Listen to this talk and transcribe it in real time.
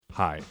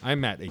Hi,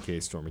 I'm Matt, aka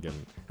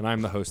Stormageddon, and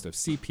I'm the host of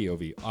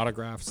CPOV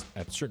Autographs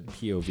at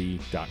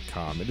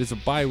certainpov.com. It is a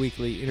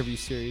bi-weekly interview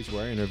series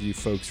where I interview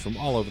folks from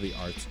all over the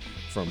arts,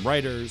 from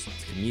writers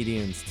to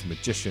comedians to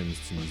magicians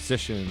to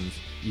musicians,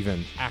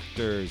 even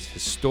actors,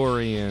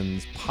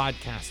 historians,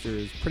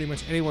 podcasters, pretty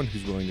much anyone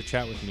who's willing to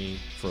chat with me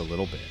for a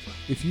little bit.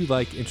 If you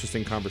like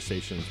interesting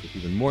conversations with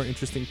even more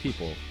interesting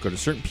people, go to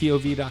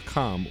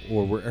certainpov.com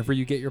or wherever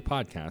you get your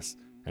podcasts.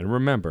 And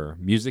remember,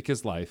 music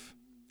is life,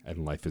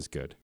 and life is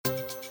good.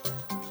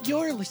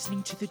 You're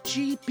listening to the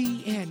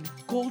GBN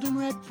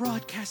Goldenrod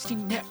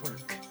Broadcasting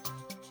Network.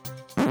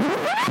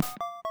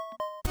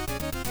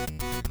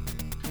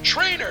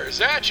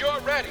 Trainers at your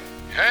ready,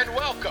 and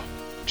welcome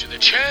to the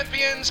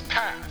Champion's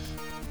Path.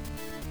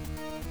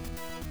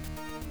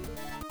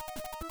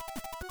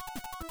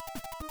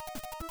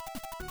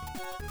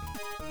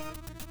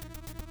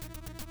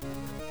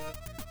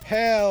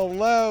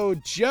 Hello,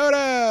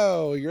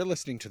 Johto! You're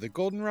listening to the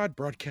Goldenrod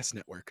Broadcast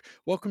Network.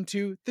 Welcome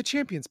to The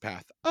Champion's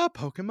Path, a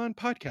Pokemon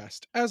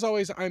podcast. As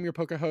always, I'm your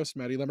Poke host,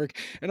 Matty,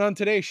 and on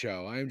today's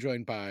show, I'm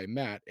joined by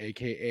Matt,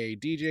 aka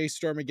DJ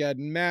Stormageddon.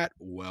 Matt,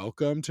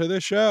 welcome to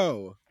the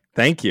show.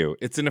 Thank you.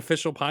 It's an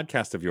official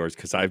podcast of yours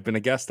because I've been a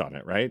guest on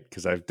it, right?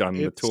 Because I've done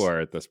the tour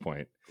at this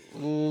point.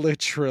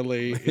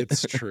 Literally,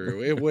 it's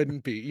true. It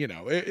wouldn't be,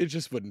 it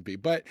just wouldn't be.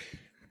 But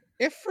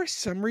if for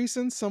some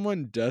reason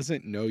someone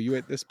doesn't know you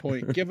at this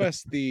point, give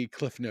us the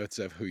cliff notes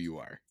of who you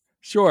are.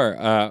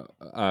 Sure.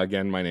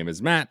 Again, my name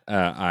is Matt.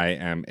 I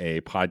am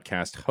a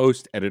podcast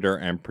host, editor,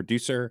 and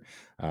producer.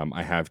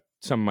 I have,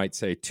 some might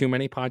say, too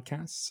many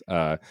podcasts.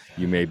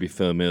 You may be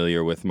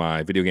familiar with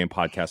my video game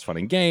podcast, Fun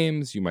and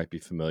Games. You might be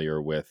familiar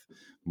with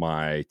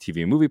my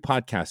TV and movie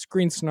podcast,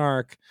 Green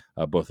Snark,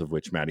 both of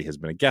which Matty has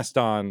been a guest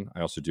on. I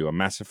also do a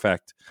Mass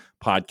Effect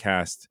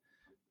podcast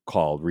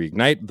called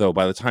Reignite, though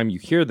by the time you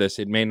hear this,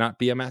 it may not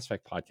be a Mass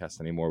Effect podcast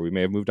anymore. We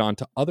may have moved on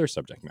to other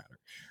subject matter.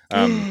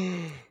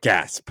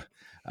 Gasp.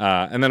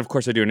 And then, of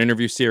course, I do an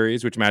interview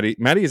series, which Matty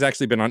has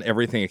actually been on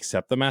everything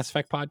except the Mass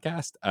Effect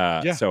podcast.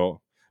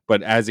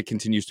 But as it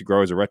continues to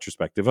grow as a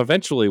retrospective,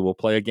 eventually we'll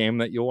play a game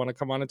that you'll want to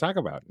come on and talk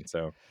about. And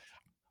so,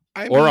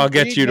 I'll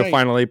get you to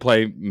finally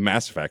play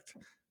Mass Effect.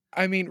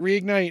 I mean,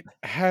 Reignite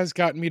has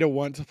gotten me to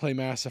want to play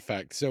Mass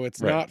Effect, so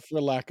it's not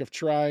for lack of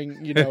trying.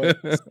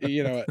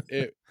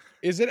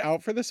 Is it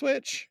out for the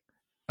Switch?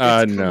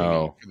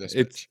 No.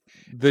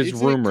 There's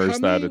rumors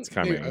that it's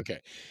coming. Okay.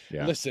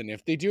 Yeah. Listen,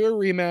 if they do a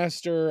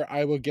remaster,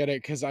 I will get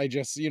it because I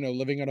just,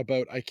 living on a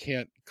boat, I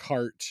can't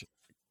cart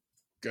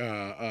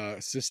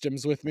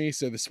systems with me,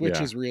 so the Switch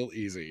is real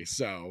easy.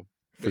 So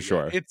for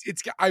sure,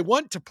 it's I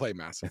want to play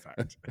Mass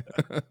Effect.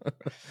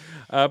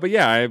 But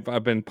yeah,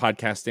 I've been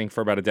podcasting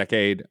for about a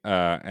decade,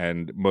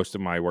 and most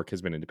of my work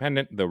has been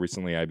independent. Though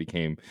recently, I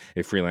became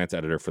a freelance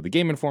editor for the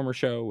Game Informer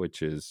show,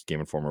 which is Game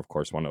Informer, of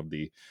course, one of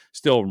the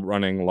still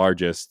running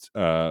largest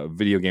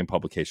video game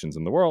publications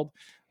in the world.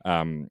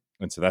 And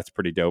so that's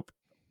pretty dope.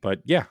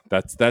 But yeah,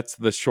 that's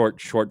the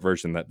short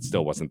version that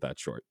still wasn't that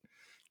short.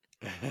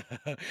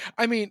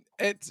 I mean,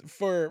 it's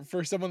for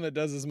someone that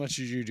does as much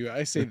as you do,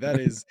 I say that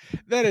is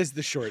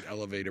the short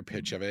elevator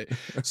pitch of it.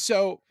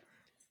 So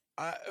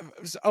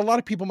a lot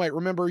of people might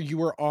remember you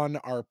were on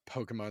our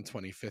Pokemon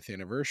 25th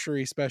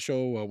anniversary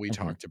special where we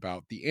talked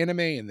about the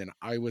anime, and then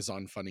I was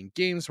on Fun and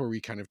Games where we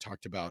kind of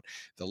talked about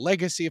the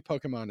legacy of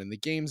Pokemon and the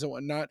games and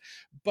whatnot.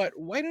 But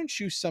why don't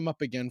you sum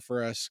up again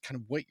for us kind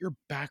of what your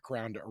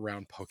background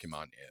around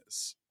Pokemon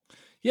is?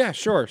 Yeah,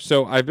 sure.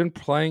 So I've been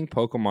playing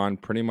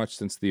Pokemon pretty much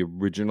since the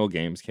original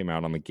games came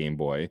out on the Game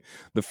Boy.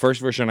 The first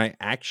version I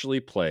actually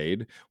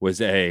played was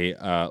a,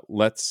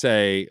 let's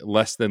say,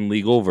 less than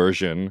legal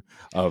version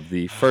of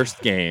the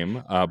first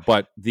game,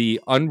 but the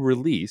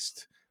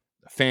unreleased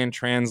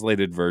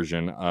fan-translated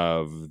version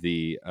of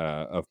the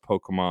of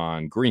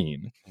Pokemon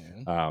Green,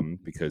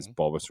 because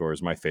Bulbasaur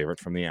is my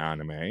favorite from the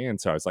anime, and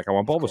so I was like, I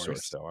want Bulbasaur,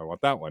 so I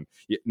want that one.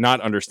 Not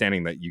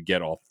understanding that you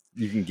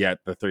can get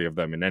the three of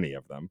them in any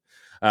of them.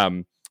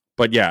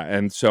 But yeah,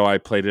 and so I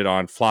played it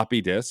on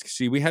floppy disks.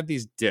 See, we had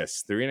these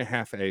disks,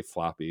 3.5A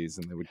floppies,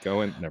 and they would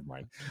go in. Never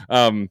mind.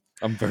 I'm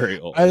very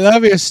old. I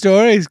love your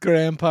stories,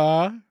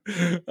 Grandpa.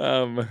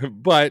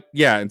 But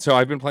yeah, and so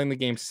I've been playing the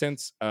game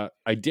since.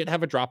 I did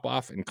have a drop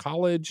off in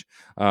college.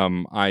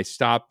 I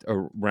stopped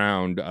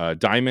around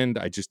Diamond.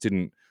 I just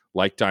didn't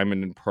like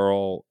Diamond and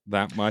Pearl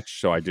that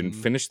much, so I didn't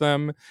finish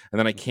them. And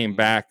then I came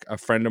back. A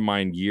friend of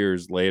mine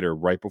years later,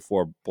 right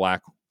before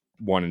Black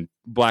and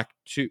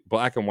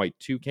White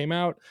 2 came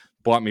out,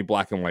 bought me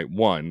Black and White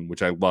 1,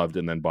 which I loved,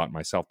 and then bought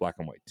myself Black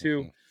and White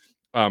 2.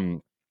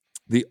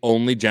 The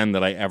only gen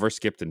that I ever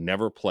skipped and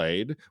never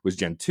played was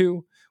Gen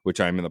 2, which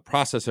I'm in the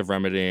process of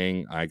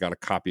remedying. I got a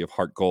copy of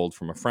Heart Gold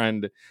from a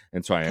friend,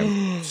 and so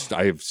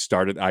I've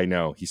started. I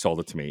know he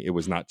sold it to me. It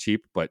was not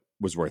cheap, but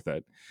was worth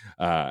it.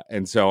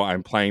 And so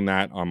I'm playing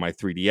that on my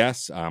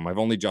 3DS. I've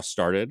only just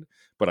started,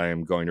 but I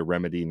am going to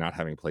remedy not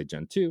having played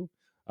Gen 2.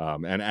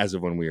 And as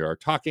of when we are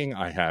talking,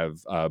 I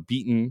have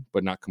beaten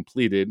but not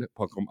completed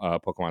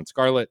Pokemon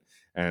Scarlet,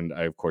 and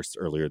I, of course,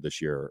 earlier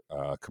this year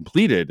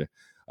completed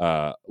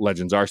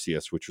Legends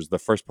Arceus, which was the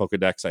first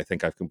Pokedex I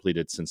think I've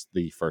completed since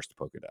the first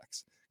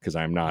Pokedex, because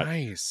I'm not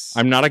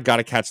a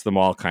gotta catch them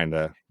all kind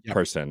of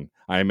person.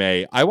 I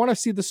want to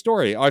see the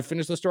story. Oh, I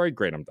finished the story.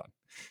 Great, I'm done.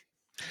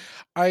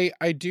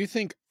 I do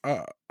think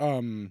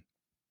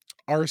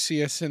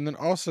Arceus, and then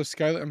also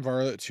Scarlet and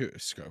Violet to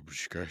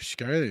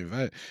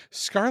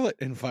Scarlet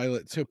and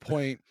Violet to a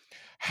point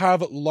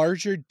have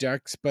larger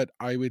decks, but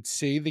I would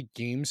say the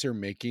games are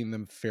making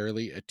them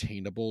fairly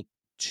attainable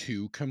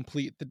to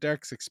complete the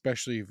decks,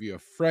 especially if you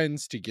have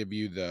friends to give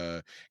you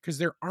because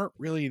there aren't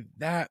really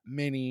that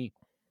many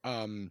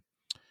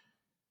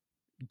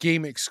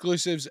game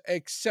exclusives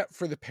except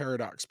for the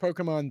Paradox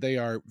Pokemon. They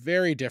are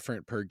very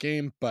different per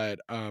game, but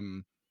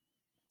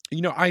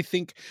I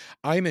think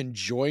I'm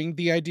enjoying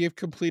the idea of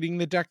completing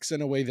the decks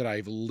in a way that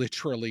I've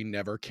literally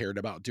never cared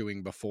about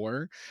doing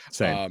before.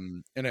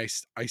 Same. And I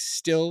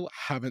still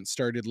haven't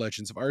started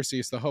Legends of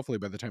Arceus, so hopefully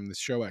by the time this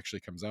show actually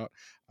comes out,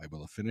 I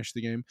will have finished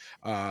the game.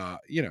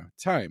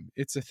 Time,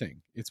 it's a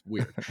thing. It's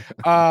weird.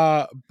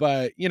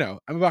 But I'm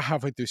about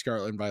halfway through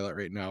Scarlet and Violet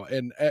right now.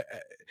 And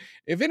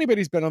if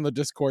anybody's been on the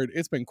Discord,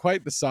 it's been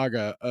quite the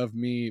saga of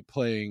me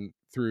playing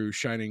through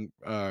Shining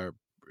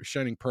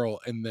Pearl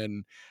and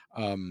then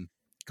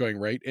going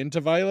right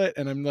into Violet,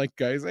 and I'm like,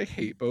 guys, I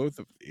hate both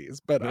of these,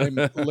 but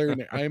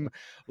I'm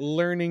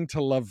learning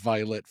to love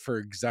Violet for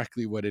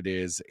exactly what it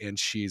is, and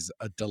she's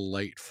a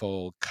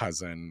delightful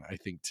cousin, I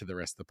think, to the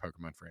rest of the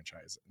Pokemon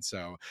franchise. And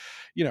so,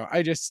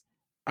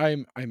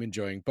 I'm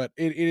enjoying, but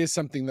it is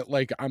something that,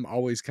 like, I'm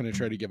always going to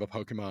try to give a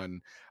Pokemon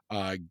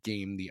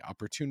game the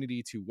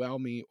opportunity to wow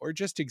me or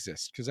just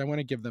exist, because I want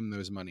to give them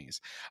those monies.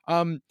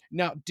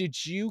 Now,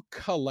 did you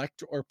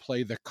collect or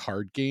play the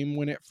card game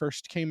when it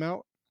first came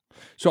out?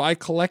 So I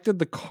collected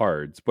the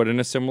cards, but in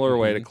a similar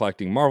way to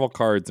collecting Marvel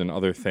cards and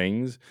other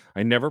things,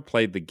 I never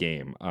played the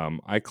game.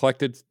 I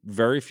collected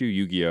very few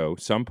Yu-Gi-Oh,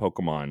 some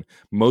Pokemon.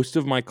 Most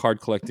of my card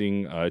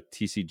collecting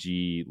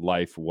TCG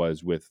life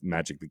was with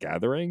Magic the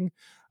Gathering.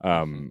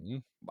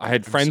 I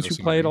had friends who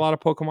played a lot of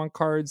Pokemon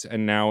cards,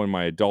 and now in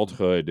my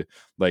adulthood,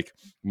 like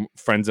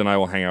friends and I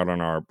will hang out on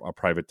our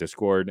private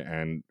Discord,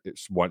 and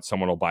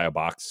someone will buy a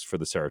box for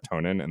the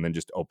serotonin, and then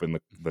just open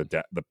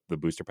the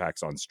booster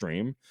packs on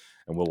stream,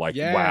 and we'll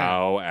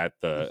wow at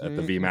the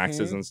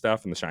VMAXs and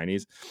stuff and the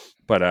shinies.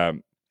 But I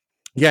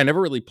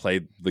never really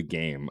played the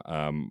game.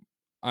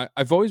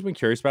 I've always been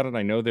curious about it.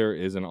 I know there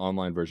is an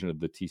online version of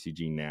the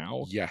TCG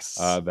now.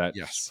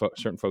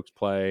 Certain folks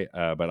play,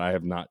 but I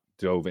have not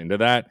dove into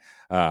that.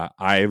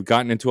 I've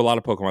gotten into a lot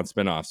of Pokemon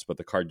spin-offs, but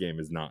the card game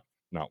is not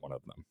one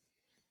of them.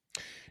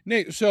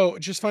 Nate, so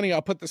just funny,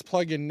 I'll put this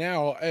plug in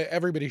now.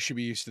 Everybody should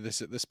be used to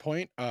this at this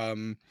point.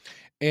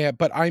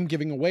 But I'm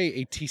giving away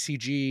a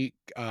TCG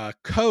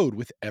code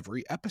with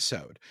every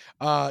episode.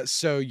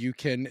 So you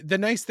can. The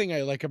nice thing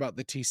I like about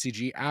the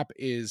TCG app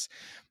is,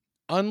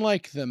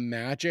 unlike the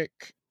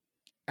Magic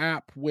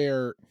app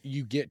where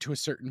you get to a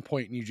certain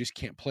point and you just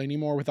can't play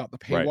anymore without the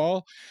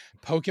paywall,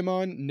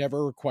 Pokemon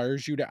never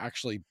requires you to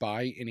actually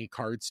buy any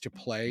cards to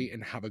play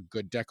and have a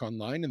good deck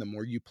online. And the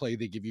more you play,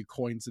 they give you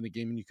coins in the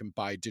game and you can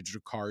buy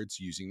digital cards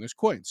using those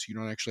coins. You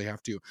don't actually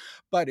have to.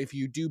 But if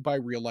you do buy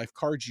real life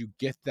cards, you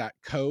get that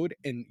code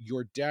and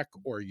your deck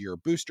or your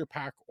booster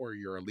pack or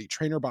your elite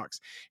trainer box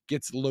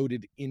gets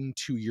loaded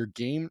into your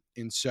game.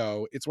 And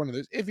so it's one of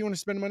those, if you want to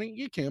spend money,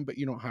 you can, but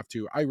you don't have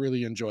to. I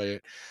really enjoy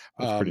it.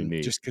 That's pretty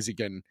neat. Just because,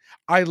 again,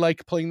 I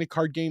like playing the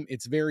card game.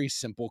 It's very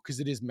simple because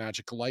it is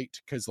Magic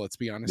Light, because let's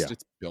be honest,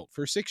 it's built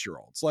for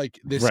 6-year-olds. Like,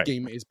 this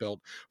game is built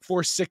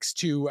for 6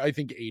 to, I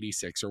think,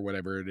 86 or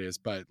whatever it is.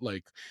 But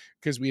like,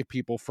 because we have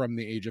people from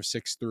the age of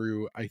 6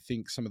 through, I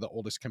think some of the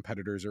oldest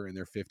competitors are in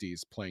their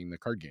 50s playing the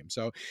card game.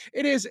 So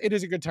it is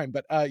a good time.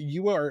 But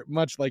you are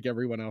much like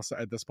everyone else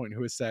at this point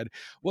who has said,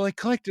 well, I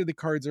collected the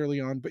cards early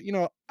on, but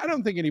I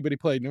don't think anybody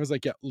played. And it was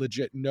like, yeah,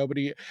 legit,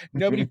 nobody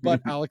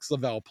but Alex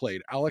Lavelle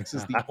played. Alex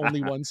is the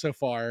only one so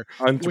far.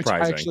 Unsurprising. Which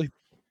actually,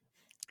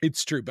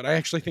 it's true, but I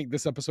actually think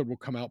this episode will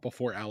come out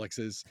before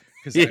Alex's,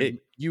 because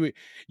you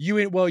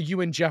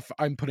and Geoff,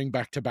 I'm putting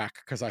back to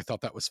back because I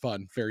thought that was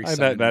fun.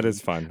 That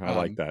is fun. I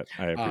like that.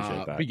 I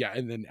appreciate that. But yeah,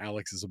 and then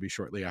Alex's will be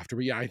shortly after.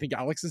 But yeah, I think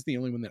Alex is the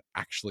only one that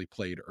actually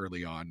played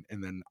early on,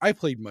 and then I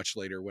played much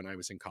later when I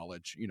was in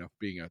college.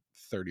 Being a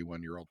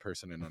 31-year-old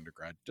person in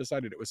undergrad,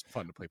 decided it was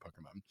fun to play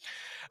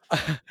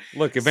Pokemon.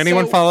 Look, if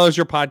anyone follows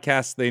your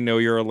podcast, they know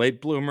you're a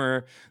late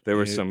bloomer. There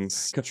was some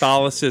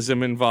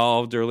Catholicism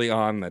involved early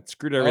on that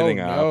screwed everything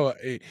up. Oh,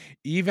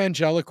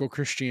 evangelical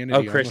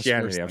Christianity.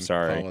 Christianity. I'm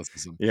sorry.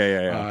 Catholicism.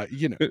 Yeah.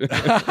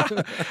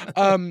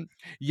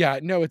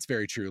 No, it's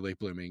very true. Late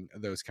blooming,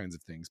 those kinds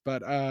of things.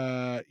 But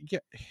yeah.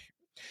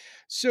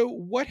 So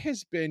what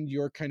has been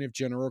your kind of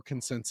general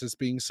consensus,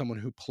 being someone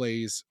who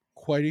plays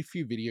quite a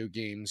few video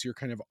games? You're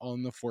kind of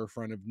on the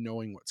forefront of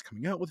knowing what's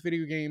coming out with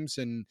video games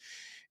and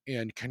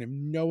kind of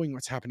knowing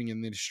what's happening in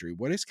the industry.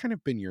 What has kind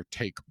of been your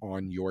take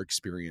on your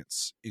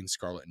experience in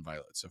Scarlet and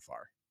Violet so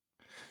far?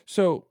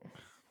 So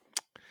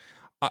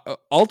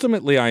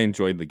Ultimately, I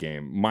enjoyed the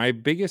game. My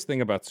biggest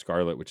thing about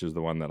Scarlet, which is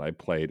the one that I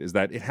played, is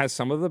that it has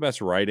some of the best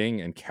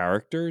writing and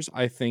characters,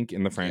 I think,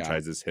 in the Yeah.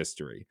 franchise's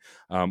history.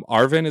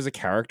 Arvin is a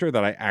character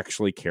that I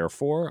actually care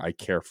for. I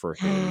care for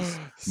his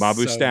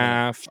Mabu So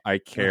staff. much. I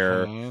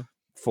care Uh-huh.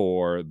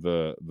 for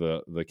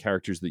the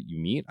characters that you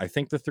meet. I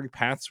think the 3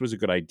 paths was a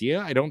good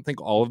idea. I don't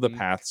think all of the Mhm.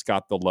 paths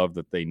got the love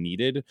that they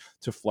needed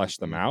to flesh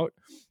them Mm-mm. out.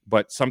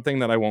 But something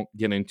that I won't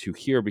get into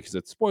here because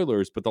it's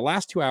spoilers, but the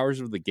last 2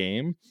 hours of the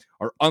game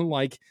are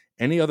unlike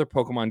any other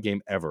Pokemon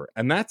game ever.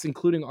 And that's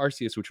including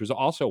Arceus, which was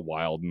also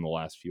wild in the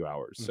last few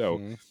hours. So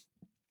Mhm.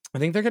 I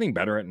think they're getting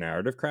better at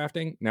narrative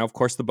crafting. Now, of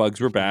course, the bugs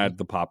were Mhm. bad,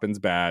 the pop-in's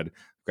bad,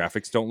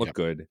 graphics don't look Yep.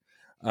 good.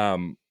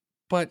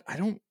 But I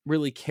don't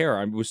really care.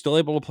 I was still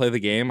able to play the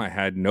game. I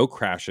had no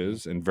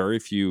crashes and very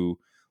few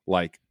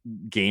like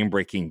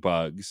game-breaking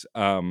bugs.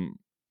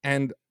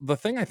 And the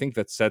thing I think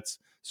that sets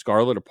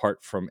Scarlet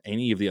apart from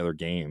any of the other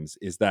games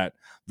is that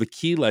the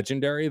key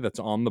legendary that's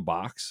on the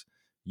box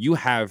you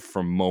have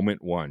from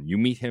moment one. You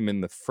meet him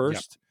in the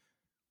Yep. first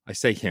I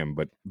say him,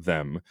 but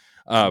them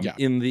Yeah.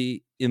 in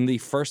the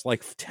first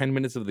like 10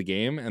 minutes of the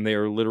game, and they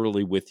are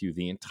literally with you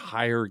the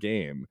entire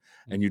game.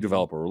 And you Mhm.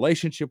 develop a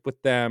relationship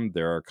with them.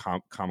 There are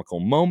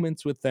comical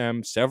moments with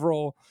them,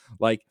 several.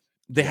 Like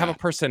they have a Yeah.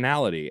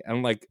 personality,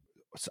 and like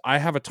I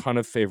have a ton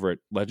of favorite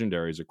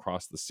legendaries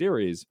across the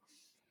series.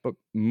 But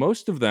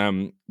most of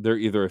them, they're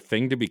either a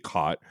thing to be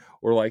caught,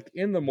 or like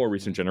in the more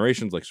recent Mhm.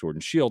 generations, like Sword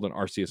and Shield and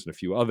Arceus and a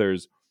few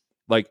others,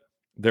 like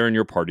they're in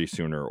your party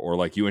sooner, or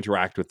like you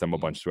interact with them a Mhm.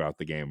 bunch throughout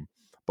the game.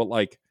 But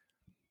like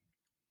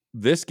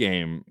this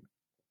game,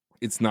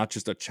 it's not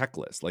just a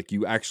checklist. Like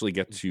you actually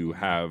get to Mhm.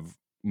 have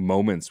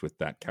moments with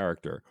that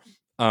character.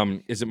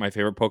 Is it my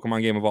favorite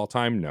Pokemon game of all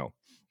time? No.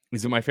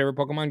 Is it my favorite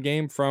Pokemon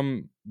game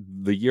from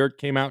the year it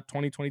came out,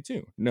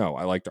 2022? No,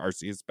 I liked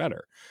Arceus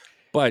better.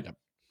 But Yep.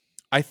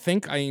 I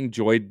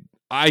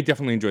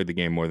definitely enjoyed the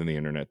game more than the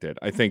internet did.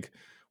 I think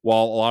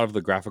while a lot of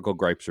the graphical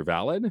gripes are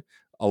valid,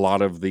 a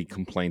lot of the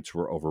complaints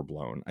were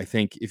overblown. I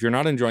think if you're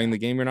not enjoying Yeah. the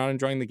game, you're not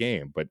enjoying the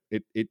game. But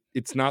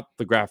it's not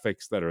the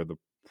graphics that are the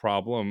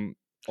problem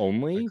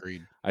only.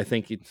 Agreed. I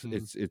think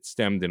Mhm. it's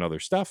stemmed in other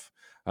stuff.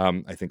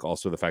 I think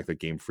also the fact that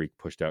Game Freak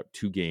pushed out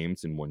 2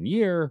 games in 1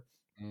 year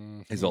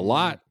is a Mhm.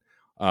 lot.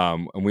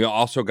 And we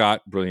also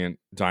got Brilliant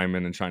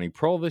Diamond and Shining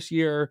Pearl this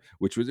year,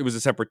 which was it was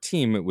a separate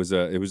team. It was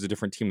a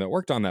different team that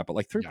worked on that. But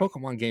like 3 Yeah.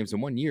 Pokemon games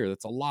in 1 year,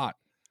 that's a lot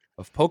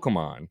of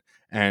Pokemon.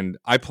 And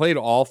I played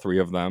all 3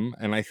 of them,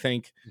 and I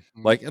think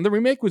Mhm. like and the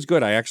remake was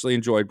good. I actually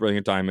enjoyed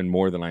Brilliant Diamond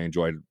more than I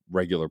enjoyed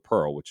regular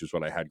Pearl, which is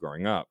what I had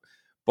growing up.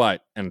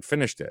 But and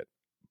finished it.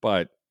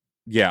 But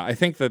yeah, I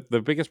think that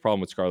the biggest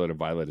problem with Scarlet and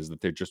Violet is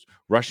that they're just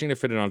rushing to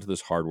fit it onto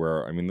this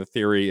hardware. I mean, the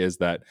theory is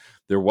that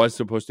there was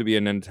supposed to be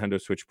a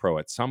Nintendo Switch Pro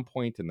at some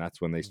point, and that's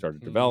when they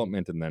started Mhm.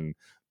 development, and then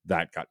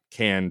that got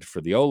canned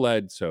for the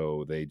OLED,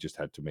 so they just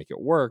had to make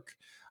it work.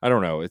 I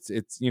don't know. It's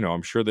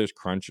I'm sure there's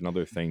crunch and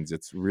other things.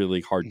 It's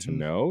really hard to Mhm.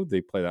 know.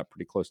 They play that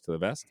pretty close to the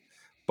vest,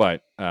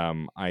 but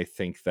I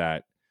think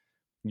that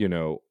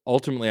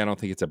ultimately, I don't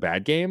think it's a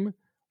bad game.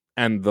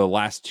 And the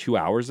last 2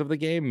 hours of the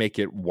game make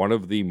it one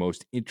of the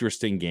most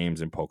interesting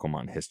games in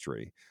Pokemon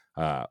history,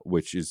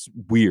 which is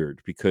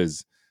weird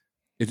because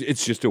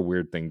it's just a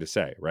weird thing to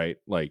say, right?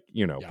 Like,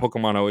 Yeah.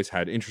 Pokemon always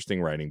had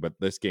interesting writing, but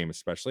this game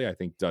especially, I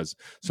think, does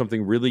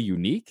something really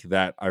unique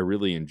that I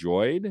really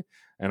enjoyed.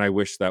 And I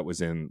wish that was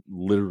in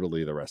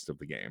literally the rest of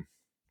the game.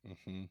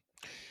 Mhm.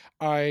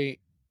 I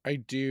I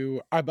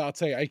do. I'm about to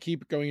say I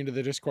keep going into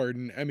the Discord,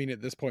 and I mean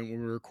at this point when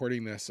we're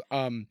recording this,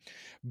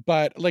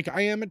 but like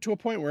I am to a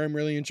point where I'm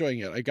really enjoying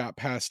it. I got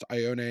past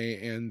Ione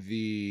and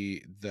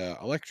the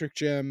Electric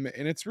Gym,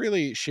 and it's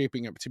really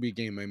shaping up to be a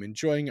game I'm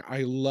enjoying.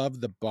 I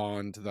love the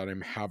bond that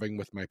I'm having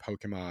with my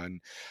Pokemon.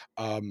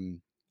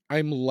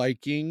 I'm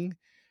liking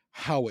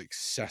how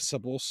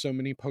accessible so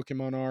many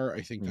Pokemon are.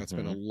 I think that's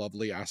been a Hmm.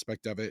 lovely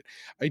aspect of it.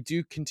 I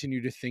do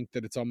continue to think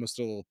that it's almost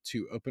a little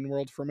too open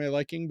world for my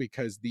liking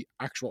because the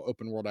actual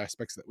open world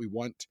aspects that we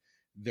want,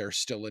 there's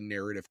still a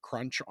narrative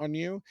crunch on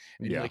you,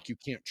 and Yeah. like you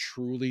can't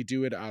truly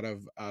do it out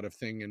of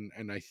thing.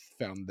 And I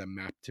found the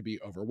map to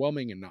be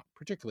overwhelming and not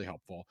particularly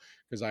helpful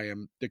because I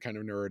am the kind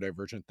of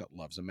neurodivergent that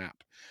loves a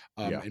map.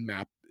 Yeah. And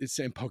map is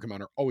and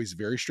Pokemon are always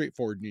very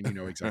straightforward and you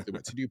know exactly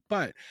what to do.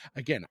 But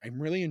again,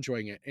 I'm really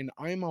enjoying it, and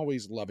I'm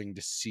always loving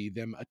to see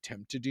them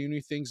attempt to do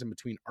new things. And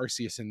between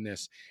Arceus and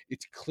this,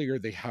 it's clear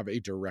they have a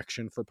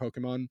direction for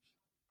Pokemon.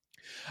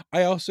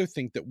 I also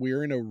think that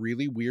we're in a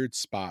really weird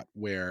spot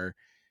where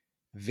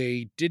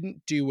they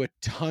didn't do a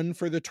ton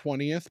for the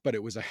 20th, but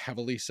it was a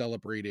heavily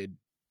celebrated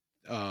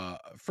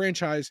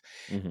franchise,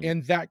 Hmm.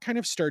 and that kind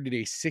of started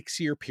a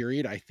 6-year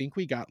period. I think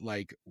we got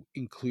like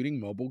including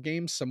mobile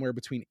games somewhere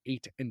between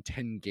 8 and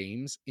 10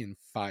 games in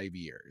 5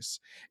 years,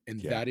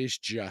 and Yeah. that is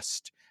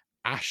just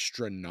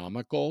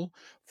astronomical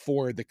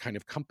for the kind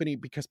of company,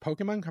 because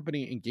Pokemon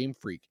Company and Game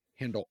Freak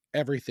handle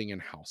everything in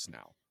house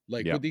now,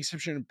 like Yeah. with the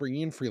exception of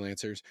bringing in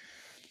freelancers.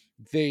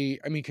 I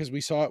mean, because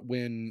we saw it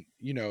when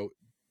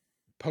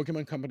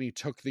Pokemon Company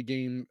took the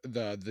game,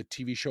 the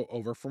TV show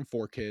over from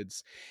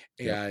 4Kids,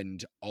 Yep.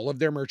 and all of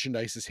their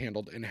merchandise is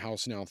handled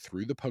in-house now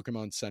through the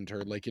Pokemon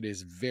Center. Like, it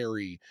is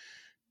very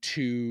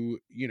to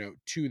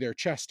their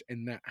chest,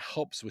 and that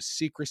helps with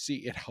secrecy.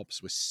 It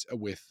helps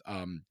with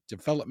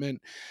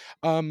development.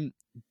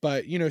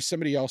 But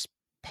somebody else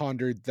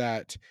pondered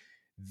that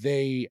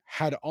they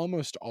had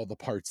almost all the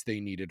parts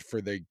they needed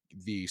for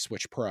the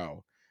Switch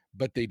Pro,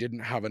 but they didn't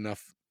have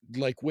enough.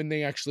 Like, when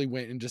they actually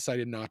went and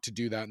decided not to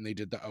do that, and they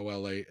did the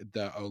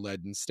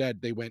OLED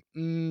instead, they went,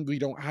 we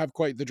don't have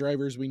quite the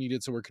drivers we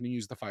needed, so we're going to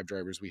use the 5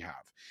 drivers we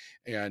have.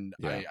 And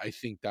Yeah. I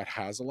think that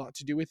has a lot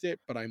to do with it,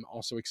 but I'm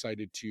also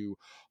excited to,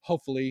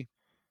 hopefully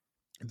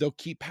they'll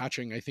keep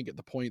patching. I think at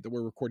the point that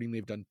we're recording,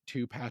 they've done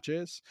 2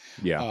 patches.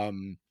 Yeah.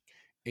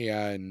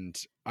 And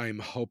I'm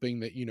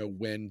hoping that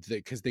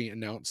because they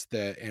announced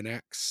the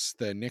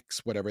NX,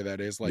 whatever that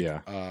is, like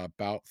Yeah.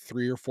 about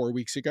 3 or 4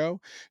 weeks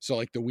ago, so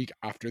like the week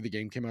after the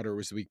game came out, or it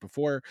was the week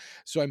before.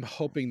 So I'm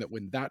hoping that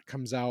when that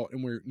comes out,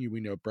 and we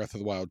know Breath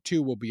of the Wild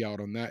 2 will be out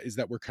on that, is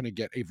that we're going to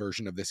get a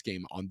version of this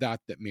game on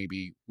that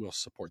maybe will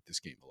support this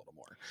game a little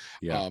more.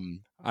 Yeah.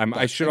 But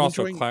I should I'm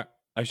also enjoying-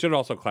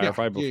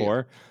 clarify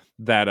before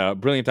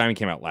that Brilliant Diamond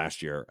came out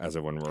last year as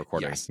of when we're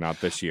recording, Yes. not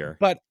this year.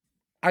 But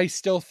I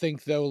still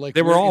think, though, like,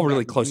 they were we're all in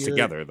really that close weird-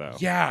 together, though.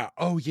 Yeah.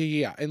 Oh,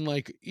 yeah. And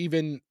like,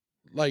 even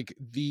like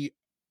the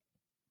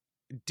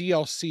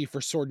DLC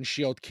for Sword and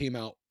Shield came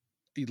out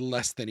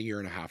less than a year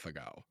and a half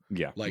ago.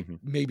 Yeah. Like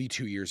maybe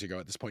 2 years ago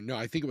at this point. No,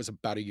 I think it was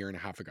about a year and a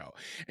half ago.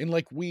 And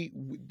like,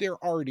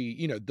 they're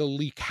already, the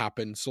leak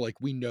happened. So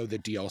like, we know the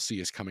DLC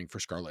is coming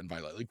for Scarlet and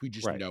Violet. Like, we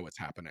just Right. know it's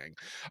happening.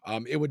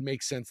 It would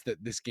make sense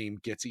that this game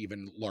gets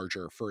even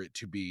larger for it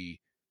to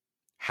be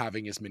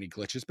having as many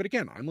glitches. But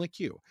again, I'm like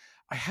you,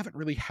 I haven't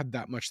really had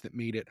that much that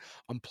made it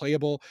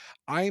unplayable.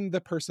 I'm the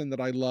person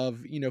that I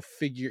love,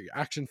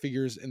 action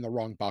figures in the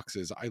wrong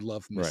boxes. I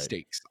love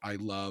mistakes. I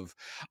love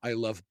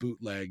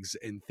bootlegs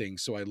and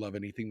things. So I love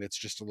anything that's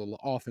just a little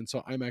off. And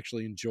so I'm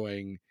actually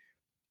enjoying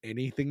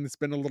anything that's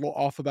been a little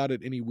off about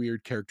it. Any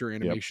weird character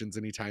animations,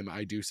 anytime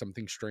I do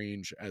something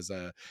strange as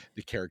the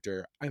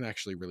character, I'm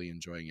actually really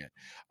enjoying it.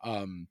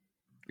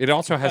 It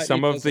also has But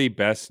some it of doesn't- the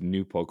best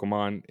new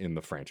Pokemon in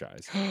the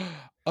franchise.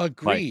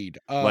 Agreed.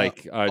 A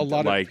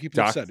lot of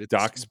people Doc, said it's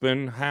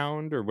Doxbin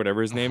Hound, or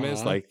whatever his name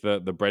is, like the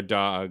bread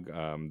dog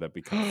that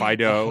becomes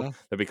Fido,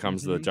 that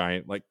becomes the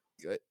giant. Like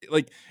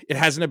it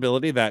has an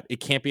ability that it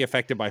can't be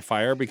affected by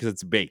fire because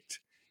it's baked.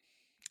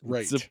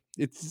 Right.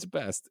 It's the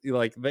best.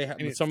 Like, they have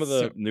And some of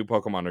the new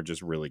Pokemon are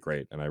just really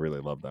great, and I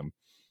really love them.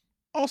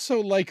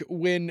 Also, like,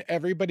 when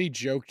everybody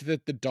joked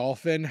that the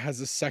dolphin has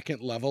a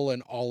second level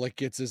and all it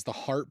gets is the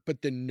heart,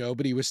 but then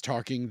nobody was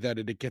talking that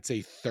it gets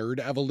a third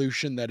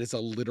evolution that is a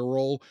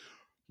literal,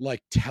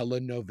 like,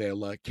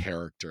 telenovela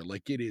character.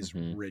 Like, it is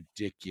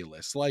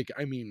ridiculous. Like,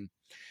 I mean,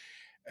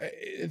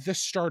 the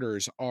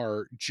starters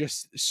are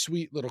just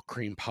sweet little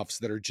cream puffs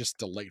that are just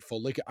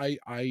delightful. Like,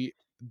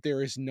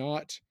 there is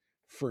not,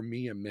 for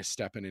me, a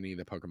misstep in any of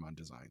the Pokemon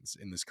designs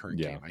in this current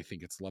game. I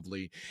think it's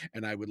lovely,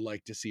 and I would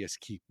like to see us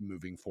keep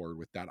moving forward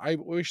with that. I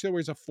wish there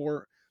was a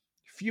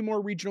few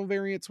more regional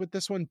variants with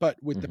this one, but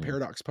with the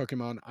Paradox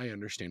Pokemon, I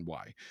understand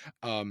why.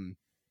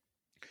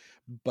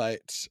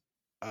 But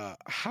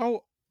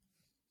how,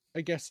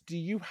 I guess, do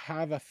you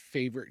have a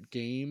favorite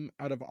game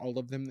out of all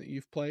of them that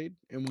you've played?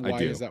 And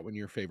why is that one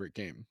your favorite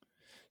game?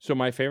 So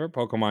my favorite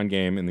Pokemon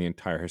game in the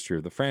entire history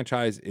of the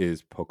franchise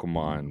is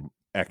Pokemon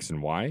X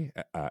and Y,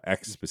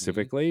 X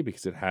specifically,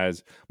 because it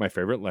has my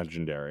favorite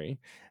legendary.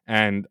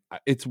 And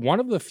it's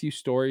one of the few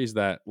stories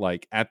that,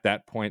 like, at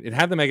that point, it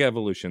had the Mega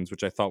Evolutions,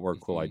 which I thought were a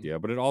cool idea,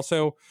 but it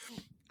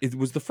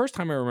was the first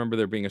time I remember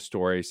there being a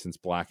story since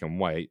Black and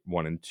White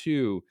 1 and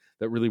 2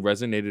 that really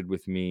resonated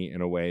with me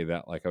in a way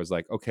that, like, I was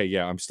like, okay,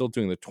 yeah, I'm still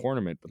doing the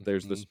tournament, but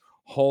there's this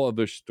whole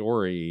other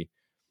story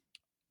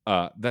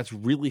that's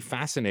really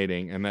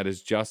fascinating, and that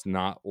is just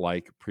not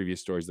like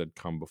previous stories that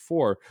come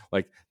before,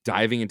 like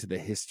diving into the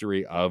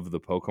history of the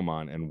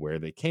Pokemon and where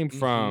they came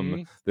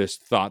from, this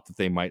thought that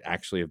they might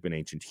actually have been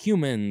ancient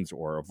humans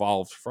or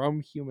evolved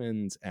from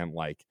humans, and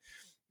like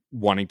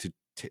wanting to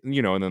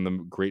and then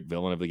the great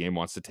villain of the game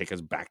wants to take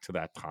us back to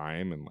that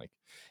time, and like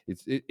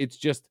it's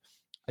just,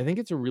 I think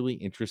it's a really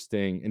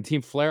interesting, and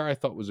Team Flare I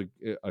thought was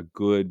a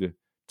good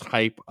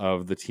type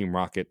of the Team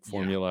Rocket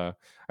formula.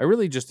 I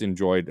really just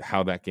enjoyed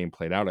how that game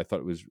played out. I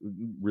thought it was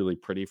really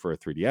pretty for a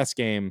 3DS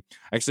game.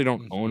 I actually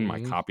don't own my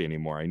copy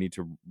anymore. I need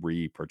to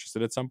repurchase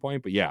it at some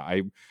point, but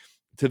yeah,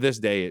 to this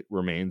day it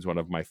remains one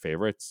of my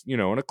favorites.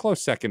 And a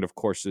close second, of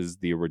course, is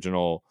the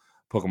original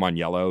Pokemon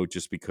Yellow,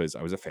 just because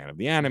I was a fan of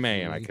the anime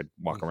and I could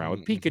walk around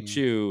with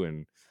Pikachu,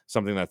 and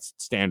something that's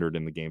standard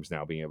in the games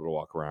now, being able to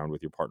walk around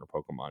with your partner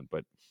Pokemon.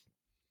 But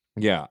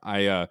yeah,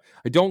 I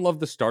don't love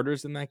the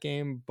starters in that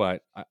game,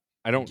 but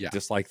I don't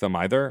dislike them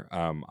either.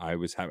 I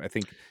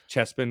think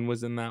Chespin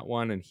was in that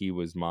one, and he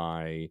was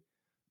my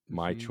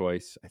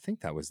choice. I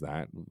think that was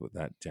that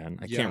gen.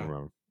 I can't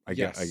remember. I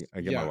get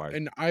my wires.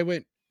 And I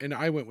went And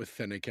I went with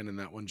Finnegan in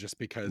that one just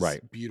because Right.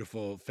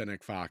 beautiful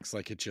Fennec Fox,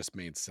 like it just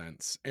made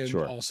sense. And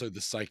Sure. also the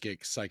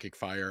psychic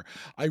fire.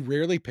 I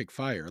rarely pick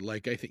fire.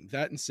 Like I think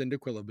that and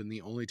Cyndaquil have been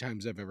the only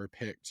times I've ever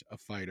picked a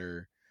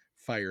fire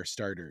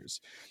starters.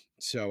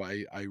 So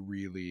I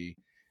really,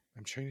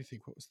 I'm trying to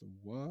think, what was the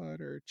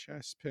water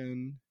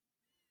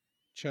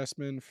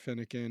Chessman,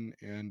 Finnegan,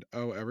 and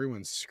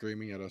everyone's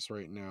screaming at us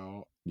right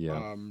now.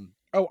 Yeah.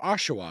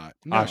 Oshawott.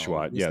 No,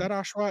 Oshawott. was Yeah. that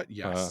Oshawott?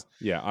 Yes.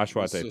 Yeah. It was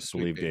Oshawott, I so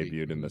sweet, believe, baby.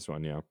 debuted in this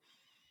one. Yeah.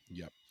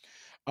 Yep.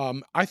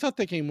 I thought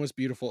the game was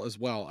beautiful as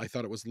well. I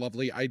thought it was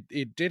lovely.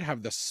 It did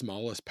have the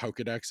smallest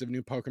Pokedex of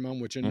new Pokemon,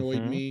 which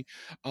annoyed Mm-hmm. me.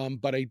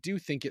 But I do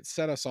think it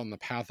set us on the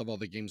path of all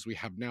the games we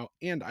have now.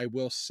 And I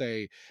will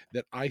say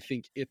that I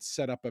think it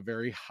set up a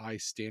very high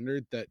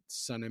standard that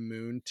Sun and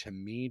Moon to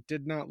me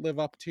did not live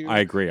up I to.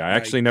 agree. I And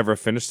actually never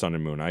finished Sun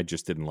and Moon. I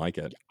just didn't like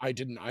it. I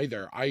didn't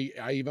either. I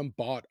even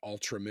bought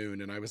Ultra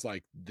Moon and I was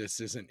like, this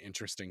isn't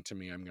interesting to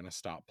me. I'm gonna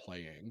stop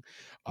playing.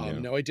 Yeah.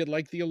 No, I did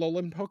like the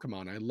Alolan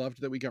Pokemon. I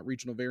loved that we got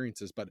regional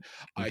variances, but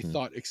I Mhm.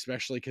 thought,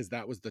 especially because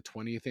that was the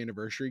 20th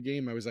anniversary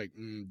game, I was like,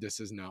 this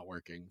is not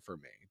working for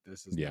me.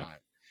 This is Yeah.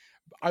 not.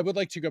 I would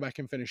like to go back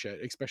and finish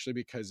it, especially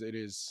because it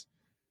is.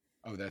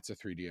 Oh, that's a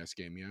 3DS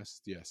game.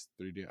 Yes,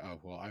 3D. Oh,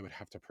 well, I would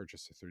have to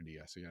purchase a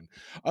 3DS again.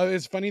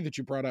 It's funny that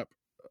you brought up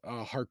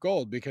Heart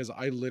Gold because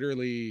I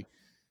literally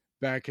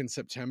back in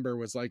September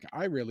was like,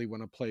 I really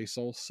want to play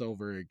Soul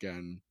Silver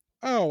again.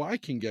 Oh, I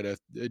can get a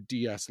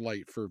DS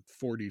Lite for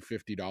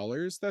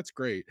 $40-50. That's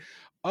great.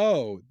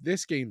 Oh,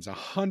 this game's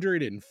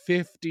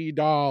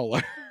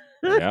 $150.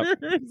 Yep.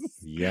 I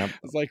Yep.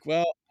 was like,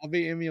 well, I'll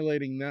be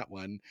emulating that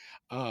one.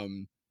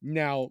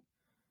 Now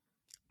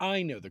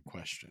I know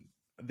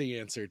the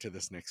answer to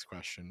this next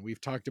question.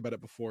 We've talked about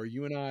it before.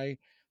 You and I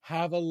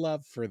have a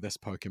love for this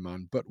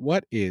Pokemon, but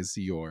what is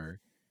your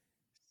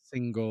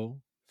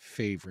single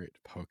favorite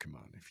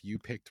Pokemon? If you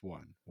picked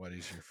one, what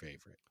is your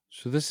favorite?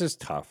 So this is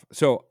tough.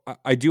 So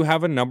I do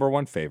have a number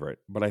one favorite,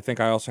 but I think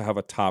I also have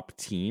a top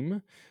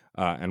team,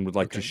 and would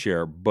like to Okay.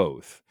 share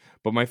both.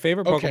 But Okay.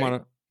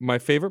 my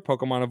favorite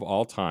Pokemon of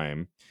all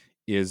time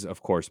is,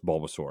 of course,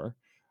 Bulbasaur.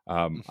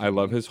 I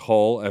love Mhm. his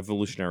whole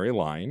evolutionary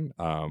line.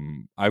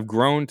 I've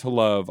grown to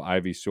love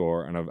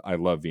Ivysaur, and I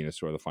love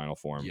Venusaur, the final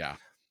form. Yeah.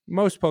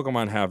 Most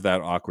Pokemon have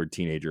that awkward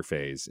teenager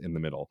phase in the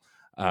middle.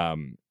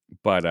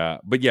 But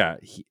yeah,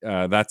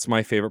 that's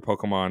my favorite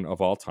Pokemon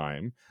of all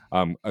time.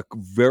 A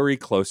very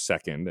close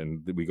second,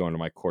 and we go into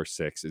my core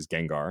 6 is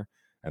Gengar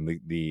and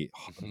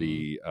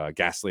Mhm.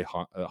 Ghastly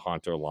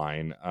Haunter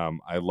line.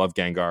 I love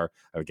Gengar.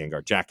 I have a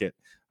Gengar jacket.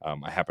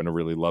 I happen to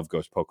really love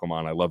Ghost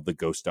Pokemon. I love the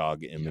Ghost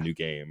Dog in the Yeah. new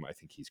game. I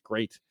think he's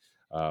great.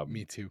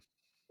 Me too.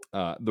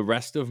 The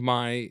rest of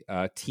my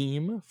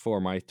team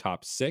for my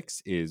top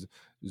 6 is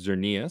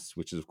Xerneas,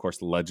 which is, of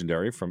course,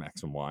 legendary from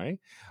X and Y.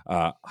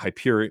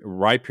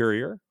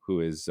 Rhyperior, who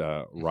is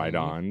Mhm.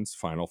 Rhydon's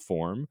final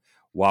form.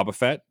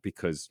 Wobbuffet,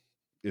 because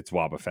it's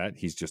Wobbuffet.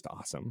 He's just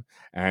awesome.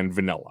 And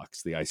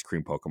Vanillux, the ice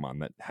cream Pokemon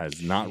that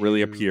has not really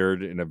Cute.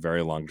 appeared in a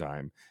very long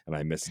time, and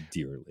I miss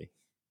dearly.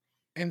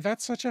 And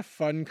that's such a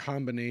fun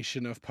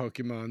combination of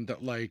Pokemon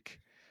that like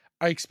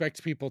I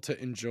expect people to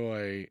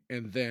enjoy,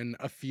 and then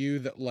a few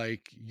that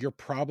like you're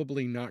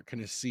probably not going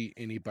to see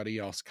anybody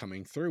else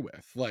coming through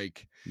with.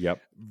 Like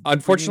Yep. bringing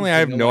Unfortunately, I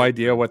have no vanilla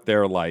idea into what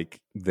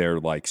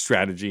their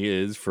strategy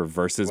is for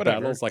versus whatever.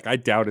 battles. Like, I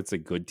doubt it's a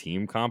good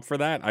team comp for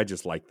that. I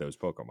just like those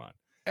Pokemon.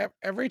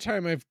 Every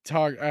time I've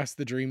asked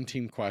the dream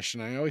team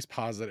question, I always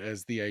posit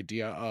as the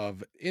idea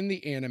of in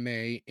the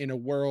anime, in a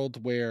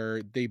world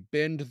where they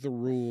bend the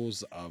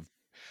rules of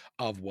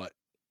what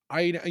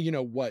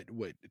what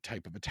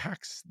type of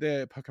attacks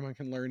the Pokemon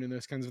can learn and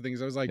those kinds of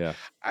things. I was like, Yeah.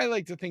 I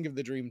like to think of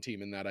the dream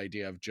team in that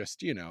idea of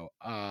just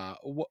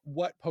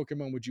what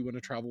Pokemon would you want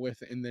to travel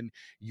with, and then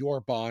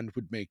your bond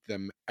would make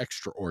them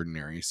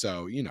extraordinary.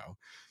 So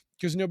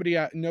because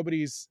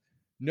nobody's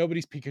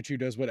Pikachu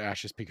does what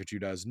Ash's Pikachu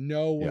does.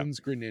 No Yeah.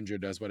 one's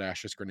Greninja does what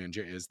Ash's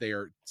Greninja is. They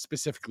are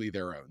specifically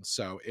their own.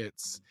 So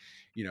it's,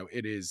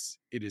 it is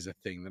a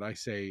thing that I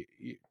say,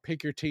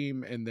 pick your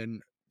team and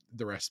then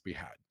the rest be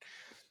had.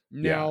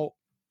 Yeah. Now,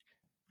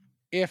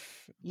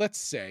 if let's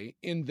say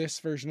in this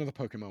version of the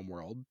Pokemon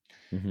world,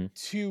 Hmm.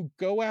 to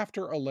go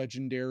after a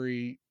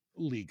legendary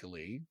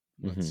legally,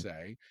 let's Hmm.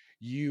 say,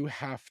 you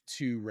have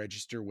to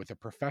register with a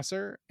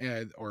professor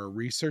or a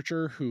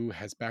researcher who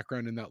has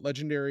background in that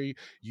legendary.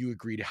 You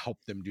agree to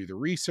help them do the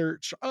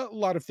research, a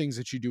lot of things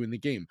that you do in the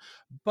game,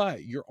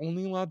 but you're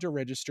only allowed to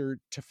register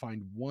to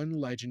find one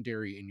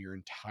legendary in your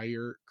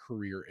entire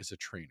career as a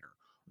trainer.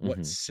 What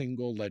Hmm.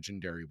 single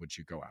legendary would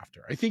you go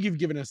after? I think you've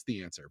given us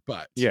the answer,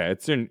 but Yeah.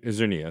 It's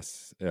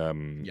Xerneas.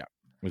 yeah,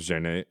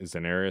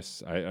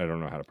 Xerneas. I don't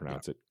know how to yeah.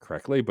 pronounce it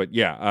correctly, but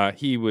yeah,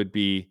 he would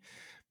be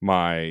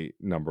my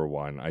number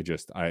one. I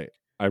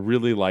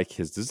really like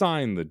his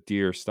design, the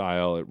deer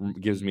style.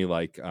 It gives me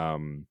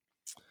Mhm.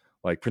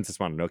 like Princess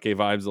Mononoke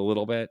vibes a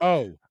little bit.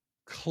 Oh,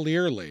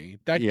 clearly.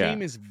 That Yeah.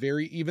 game is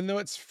very, even though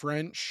it's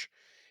French,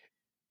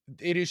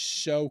 it is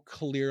so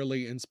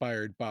clearly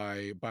inspired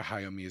by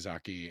Hayao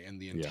Miyazaki and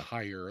the Yeah.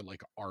 entire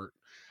like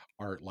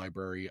art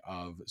library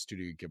of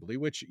Studio Ghibli,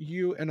 which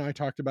you and I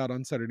talked about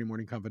on Saturday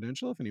Morning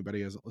Confidential. If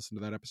anybody hasn't listened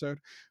to that episode,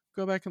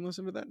 go back and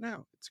listen to that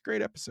now. It's a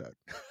great episode.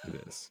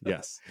 It is,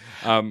 yes.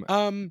 Um,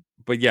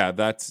 But yeah,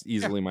 that's yeah.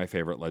 easily my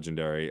favorite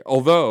legendary.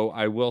 Although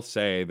I will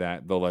say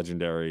that the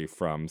legendary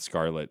from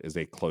Scarlet is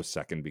a close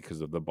second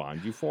because of the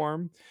bond you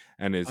form,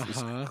 and is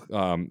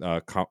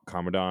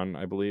Commodon,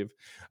 I believe,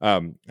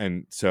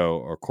 and so,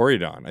 or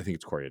Corydon. I think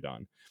it's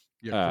Corydon.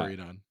 Yeah,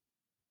 Corydon.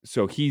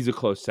 So he's a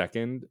close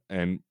second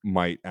and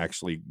might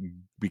actually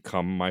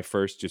become my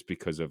first, just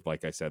because of,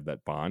 like I said,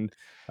 that bond.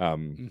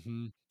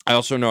 I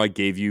also know I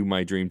gave you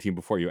my dream team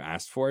before you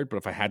asked for it, but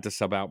if I had to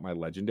sub out my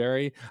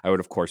legendary, I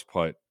would of course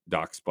put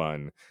Doc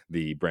Spun,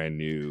 the brand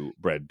new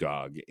bred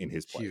dog, in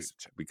his place,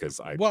 because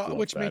I love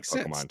which that makes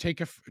Pokemon.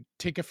 sense.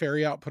 Take a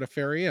fairy out, put a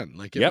fairy in.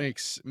 Like it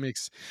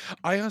makes.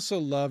 I also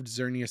loved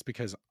Xerneas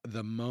because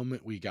the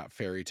moment we got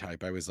fairy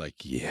type, I was like,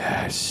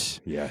 yes,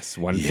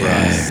 one for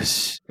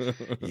us.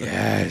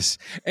 Yes,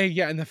 and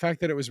yeah, and the fact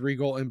that it was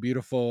regal and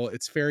beautiful,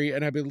 it's fairy,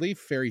 and I believe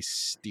fairy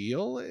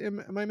steel.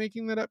 Am I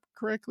making that up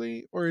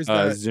correctly, or is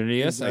that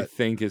Xerneas? I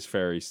think is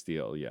fairy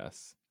steel.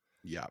 Yes.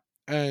 Yeah.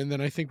 And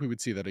then I think we would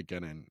see that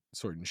again in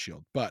Sword and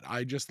Shield. But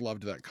I just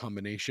loved that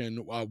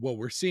combination. Well,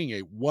 we're seeing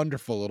a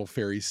wonderful little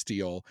fairy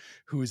Steel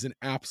who is an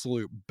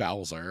absolute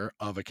Bowser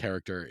of a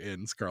character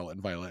in Scarlet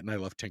and Violet. And I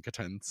love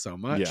Tinkaton so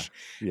much.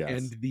 Yeah. Yes.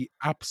 And the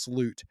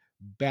absolute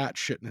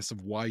batshitness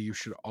of why you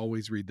should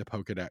always read the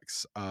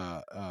Pokedex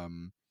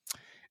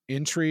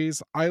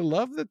entries. I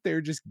love that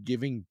they're just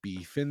giving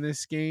beef in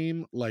this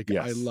game. Like,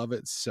 yes. I love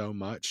it so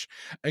much,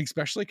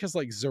 especially because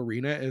like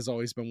Zarina has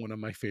always been one of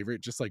my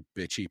favorite just like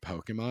bitchy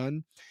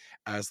Pokemon,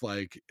 as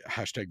like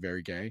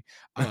 #very gay.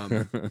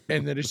 And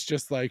then it's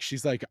just like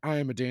she's like, I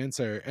am a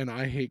dancer and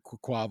I hate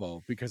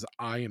Quaquaval because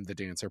I am the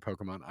dancer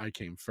Pokemon. I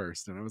came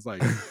first. And I was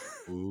like,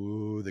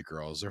 ooh, the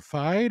girls are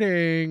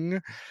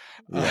fighting.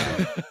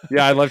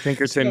 Yeah, I love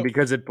Tinkerton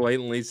because it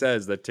blatantly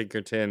says that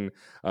Tinkerton,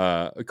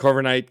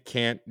 Corviknight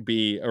can't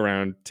be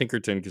around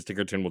Tinkerton because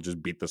Tinkerton will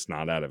just beat the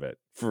snot out of it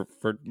for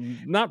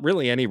not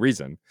really any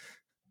reason.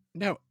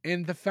 No,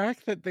 and the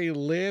fact that they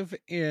live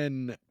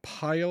in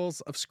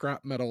piles of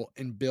scrap metal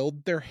and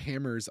build their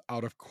hammers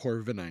out of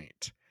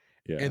Corviknight.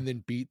 Yeah. And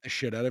then beat the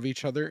shit out of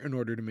each other in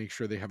order to make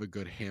sure they have a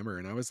good hammer.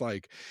 And I was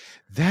like,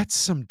 that's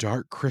some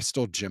Dark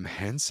Crystal Jim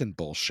Henson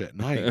bullshit,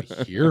 and I am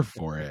here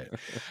for it.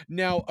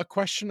 Now, a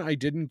question I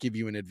didn't give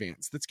you in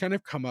advance that's kind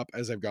of come up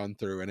as I've gone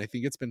through, and I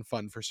think it's been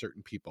fun for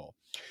certain people.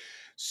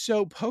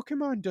 So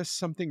Pokemon does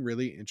something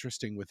really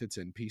interesting with its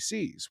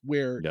NPCs,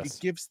 where it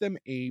gives them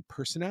a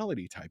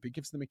personality type. It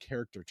gives them a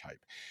character type.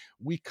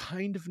 We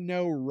kind of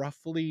know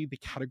roughly the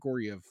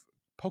category of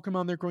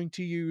Pokemon they're going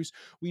to use.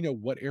 We know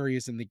what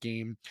areas in the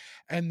game.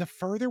 And the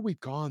further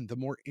we've gone, the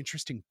more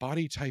interesting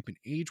body type and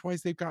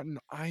age-wise they've gotten.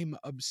 I'm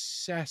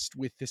obsessed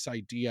with this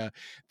idea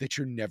that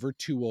you're never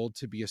too old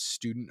to be a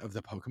student of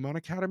the Pokemon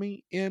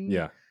Academy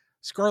in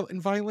Scarlet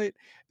and Violet.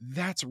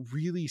 That's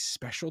really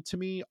special to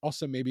me.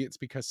 Also, maybe it's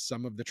because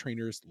some of the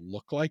trainers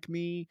look like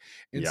me.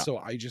 And so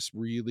I just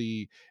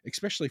really,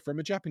 especially from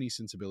a Japanese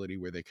sensibility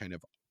where they kind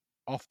of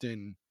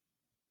often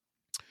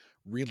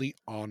really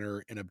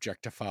honor and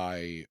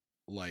objectify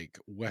like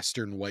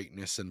Western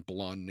whiteness and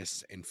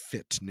blondness and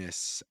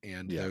fitness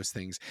and those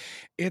things.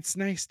 It's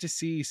nice to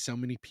see so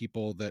many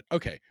people that,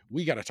 okay,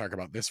 we got to talk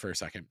about this for a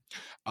second.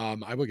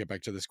 I will get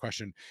back to this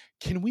question.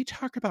 Can we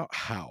talk about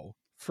how,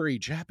 for a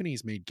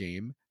Japanese made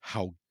game,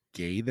 how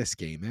gay this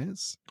game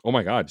is? Oh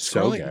my God.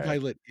 Scarlet so gay. and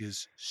Violet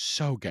is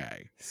so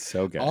gay.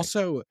 So gay.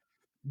 Also,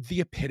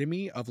 the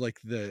epitome of like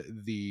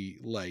the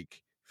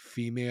like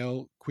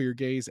female queer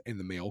gays and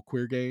the male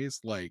queer gays,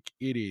 like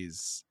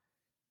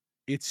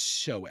it's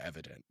so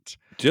evident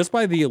just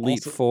by the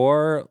Elite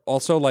Four.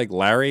 Also, like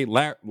Larry's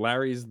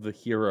the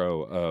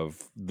hero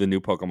of the new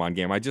Pokemon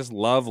game. I just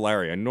love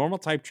Larry, a normal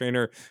type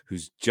trainer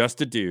who's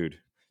just a dude,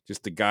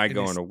 just a guy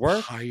going to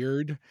work,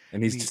 tired,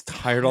 and he's just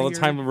tired all the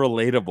time.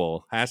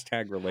 Relatable.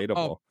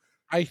 #relatable.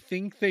 I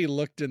think they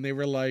looked and they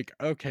were like,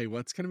 okay,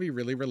 what's going to be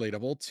really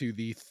relatable to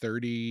the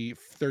 35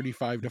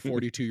 to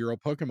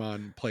 42-year-old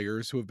Pokemon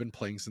players who have been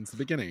playing since the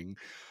beginning?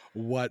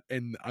 What?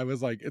 And I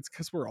was like, it's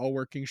because we're all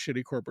working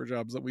shitty corporate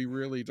jobs that we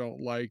really don't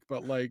like,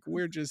 but like,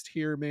 we're just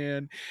here,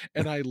 man.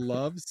 And I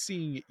love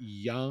seeing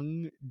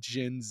young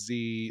Gen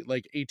Z,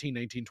 like 18,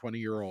 19,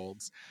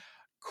 20-year-olds,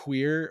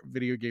 queer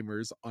video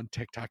gamers on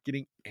TikTok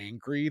getting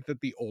angry that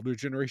the older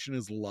generation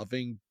is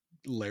loving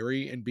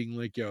Larry and being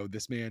like, yo,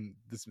 this man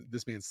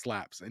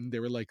slaps. And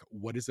they were like,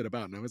 what is it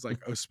about? And I was like,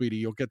 oh sweetie,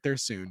 you'll get there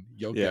soon.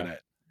 You'll get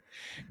it.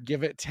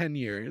 Give it 10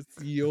 years,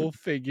 you'll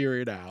figure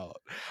it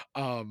out.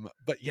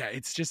 But yeah,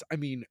 it's just, I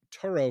mean,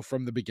 Toro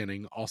from the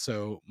beginning,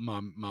 also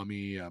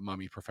mommy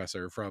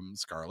professor from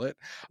Scarlet.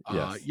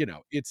 You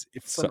know, it's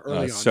from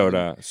early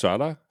on.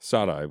 Sada,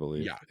 I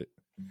believe. Yeah.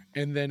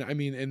 And then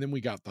and then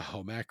we got the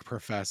home ec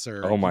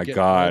professor. Oh my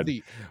God.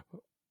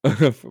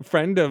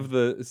 Friend of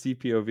the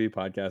CPOV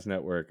podcast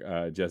network,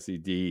 Jesse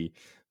D.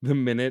 The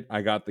minute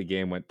I got the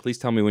game, went, please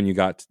tell me when you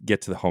get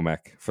to the home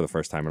ec for the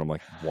first time. And I'm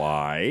like,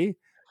 why?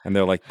 And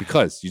they're like,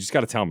 because you just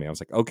got to tell me. I was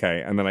like,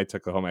 okay. And then I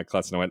took a home ec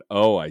class and I went,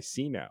 oh, I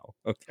see now.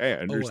 Okay,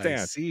 I Oh, I understand.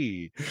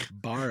 see.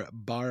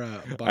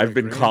 I've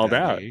been called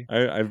out. Granddaddy.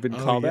 I've been Oh,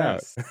 called out.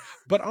 yes.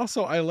 But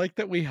also, I like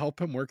that we help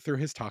him work through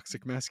his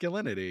toxic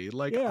masculinity.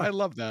 Like, Yeah. I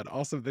love that.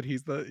 Also, that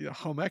he's the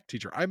home ec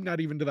teacher. I'm not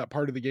even to that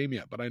part of the game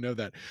yet, but I know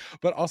that.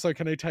 But also,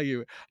 can I tell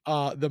you,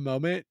 the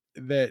moment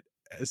that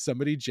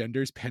somebody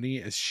genders Penny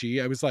as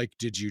she, I was like,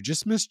 did you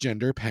just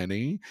misgender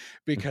Penny?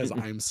 Because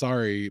I'm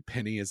sorry,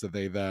 Penny is a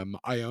they, them.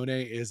 Ione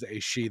is a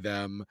she,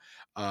 them.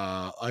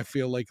 I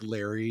feel like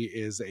Larry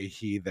is a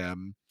he,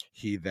 them,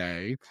 he,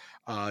 they.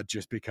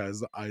 Just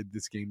because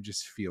this game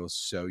just feels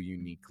so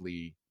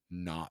uniquely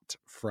not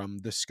from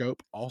the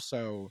scope.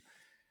 Also,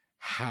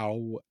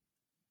 how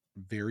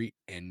very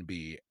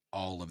NB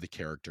all of the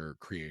character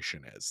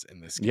creation is in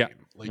this Yeah.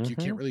 game. Like, you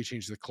can't really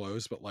change the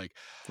clothes, but like,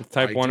 It's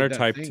type I 1 did or that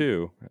type thing.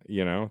 2.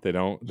 You know, they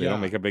don't Yeah.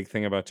 make a big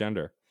thing about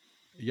gender.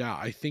 Yeah,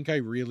 I think I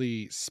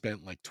really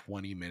spent like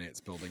 20 minutes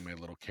building my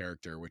little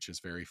character, which is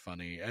very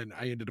funny. And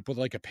I ended up with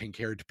like a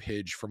pink-haired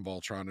Pidge from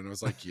Voltron, and I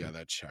was like, yeah,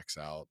 that checks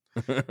out.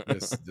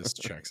 This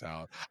checks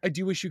out. I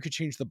do wish you could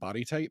change the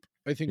body type,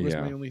 I think was my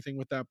Yeah. only thing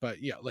with that.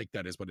 But yeah, like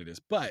that is what it is.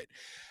 But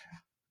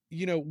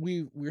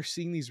we're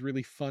seeing these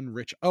really fun,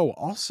 rich. Oh,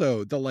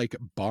 also the like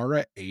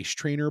Bara Ace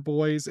Trainer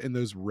boys in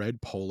those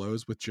red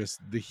polos with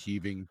just the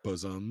heaving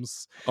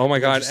bosoms. Oh my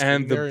And they're god, just sitting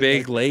and the there and big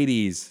like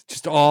ladies.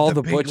 Just all the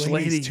the big butch ladies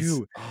ladies.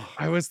 too. Oh.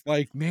 I was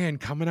like, man,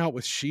 coming out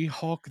with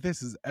She-Hulk,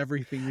 this is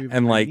everything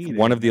And I like needed,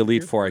 one of and the I'm Elite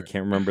here Four, for I it.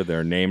 can't remember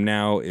their name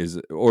now, is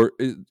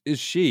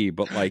she,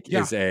 but like Yeah,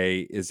 is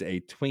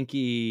a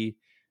Twinkie,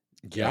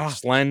 like yeah.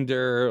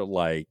 slender,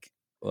 like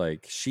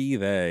she,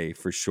 they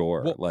for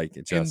sure. Well, Like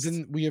it and just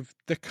then we have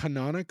the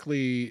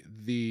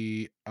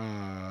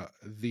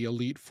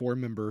Elite Four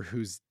member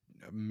who's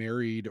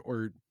married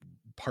or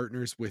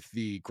partners with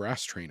the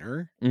grass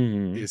trainer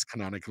Mhm. is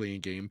canonically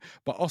in game,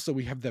 but also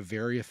we have the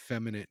very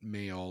effeminate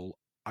male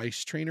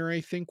ice trainer,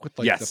 I think, with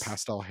like the Yes.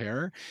 pastel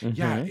hair.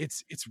 Yeah, Mhm.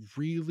 it's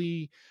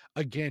really,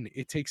 again,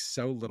 it takes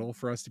so little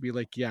for us to be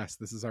like, yes,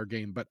 this is our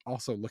game, but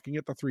also looking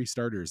at the three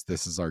starters,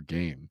 this is our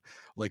game.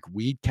 Like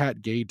Weed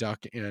Cat, Gay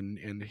Duck, and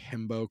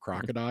Himbo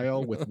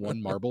Crocodile with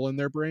one marble in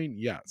their brain.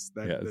 Yes,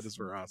 that Yes. is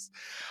for us.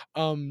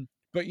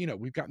 But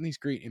we've gotten these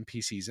great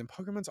NPCs, and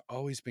Pokemon's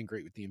always been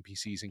great with the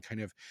NPCs and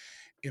kind of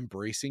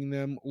embracing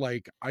them.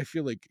 Like, I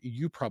feel like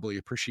you probably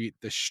appreciate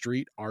the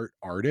street art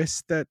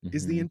artist that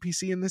is the Mhm.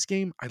 NPC in this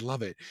game. I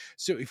love it.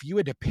 So if you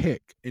had to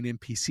pick an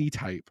NPC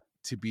type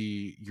to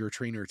be your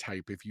trainer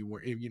type, if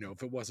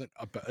if it wasn't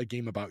a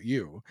game about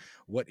you,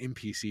 what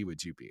NPC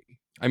would you be?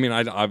 I mean,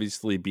 I'd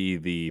obviously be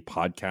the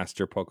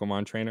podcaster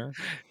Pokemon trainer,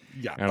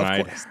 Yeah, and of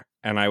course.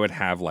 I would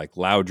have like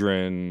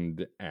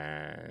Loudrund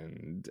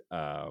and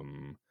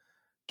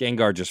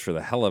Gengar just for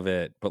the hell of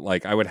it, but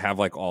like I would have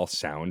like all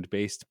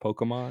sound-based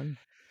Pokemon.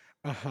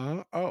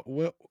 Uh-huh. Oh,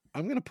 well,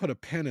 I'm gonna put a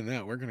pin in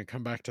that. We're gonna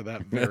come back to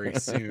that very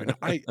soon.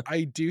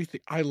 I do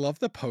think I love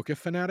the Poke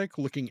Fanatic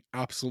looking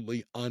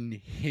absolutely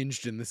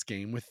unhinged in this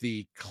game with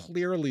the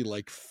clearly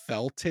like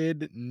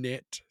felted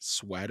knit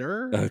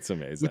sweater That's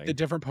with the amazing.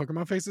 different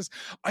Pokemon faces.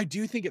 I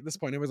do think at this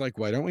point I was like,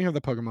 why don't we have the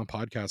Pokemon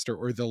podcaster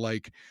or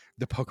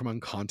the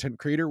Pokemon content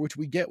creator, which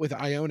we get with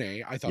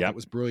Ione? I thought that Yep.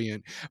 was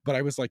brilliant. But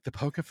I was like, the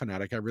Poke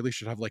Fanatic, I really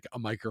should have like a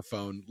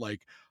microphone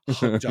like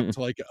hooked up to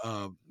like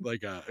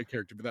a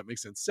character, but that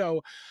makes sense.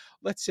 So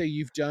let's say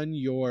you've done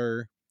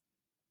your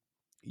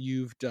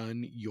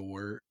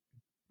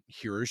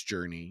hero's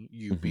journey,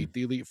 you Mhm. beat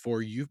the Elite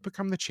Four, you've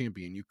become the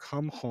champion, you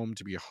come home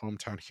to be a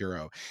hometown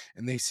hero,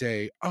 and they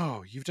say,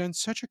 oh, you've done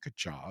such a good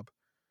job,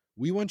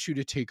 we want you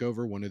to take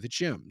over one of the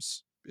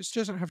gyms. This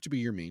doesn't have to be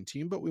your main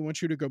team, but we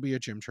want you to go be a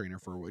gym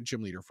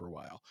gym leader for a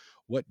while.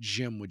 What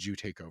gym would you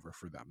take over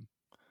for them?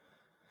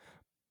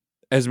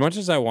 As much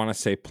as I want to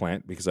say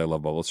plant because I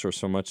love Bulbasaur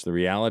so much, the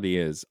reality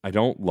is I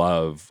don't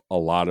love a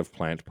lot of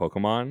plant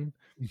Pokemon,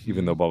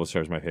 even though Mhm.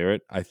 Bulbasaur is my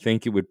favorite. I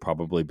think it would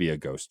probably be a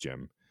ghost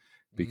gym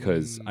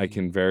because I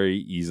can Mm, very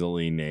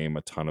easily name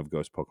a ton of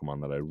ghost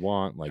Pokemon that I'd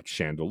want, yep. like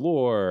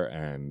Chandelure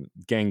and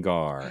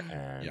Gengar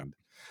Yep. and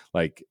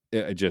like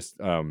it just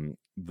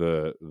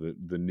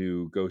the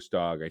new ghost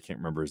dog, I can't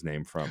remember his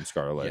name from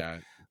Scarlet.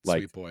 Yeah. Like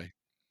Sweet boy.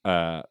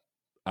 uh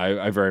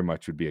I very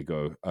much would be a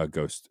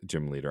ghost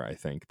gym leader, I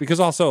think. Because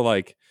also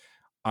like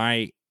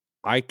I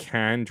I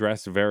can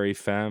dress very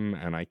femme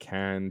and I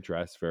can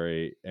dress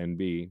very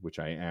NB, which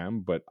I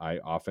am, but I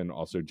often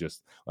also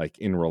just like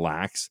in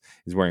relax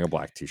is wearing a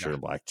black Yeah. t-shirt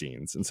and black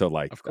jeans. And so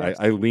like Of course.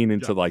 I lean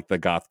Yeah. into like the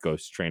goth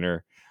ghost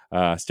trainer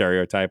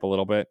stereotype a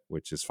little bit,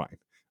 which is fine.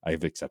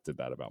 I've accepted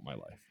that about my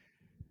life.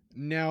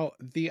 Now,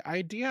 the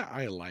idea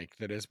I like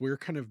that as we're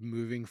kind of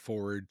moving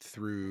forward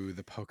through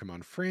the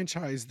Pokemon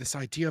franchise, this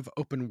idea of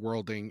open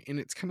worlding, and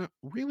it's kind of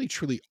really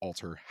truly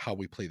alter how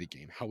we play the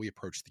game, how we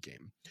approach the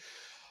game.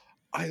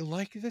 I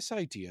like this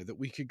idea that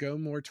we could go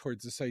more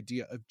towards this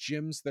idea of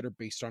gyms that are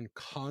based on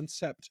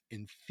concept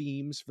and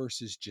themes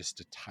versus just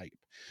a type,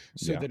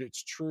 so Yeah. that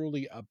it's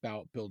truly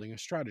about building a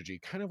strategy,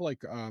 kind of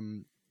like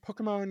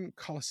Pokemon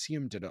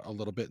Coliseum did it a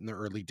little bit in the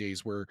early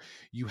days where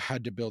you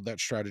had to build that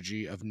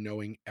strategy of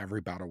knowing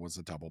every battle was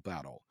a double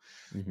battle.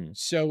 Mhm.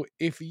 So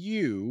if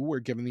you were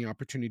given the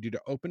opportunity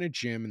to open a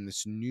gym in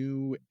this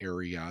new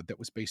area that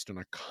was based on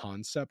a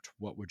concept,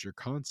 what would your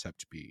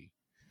concept be?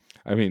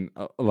 I mean,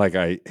 like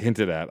I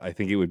hinted at, I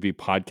think it would be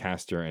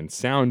podcaster and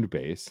sound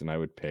based, and I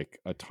would pick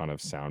a ton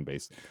of sound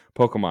based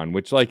Pokemon,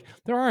 which like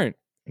there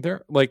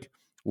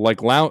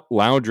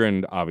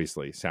Loudrend,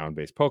 obviously sound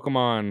based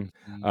Pokemon,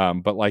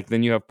 Mm, but like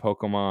then you have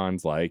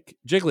Pokemons like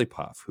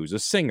Jigglypuff, who's a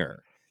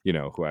singer,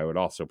 who I would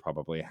also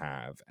probably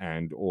have,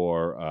 and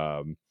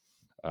or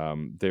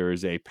there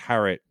is a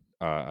parrot,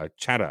 a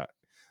Chatot,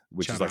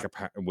 which is like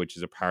Chatot. which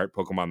is a parrot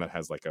Pokemon that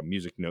has like a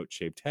music note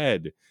shaped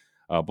head.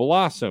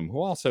 Blossom, who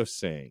also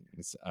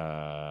sings.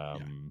 Yeah.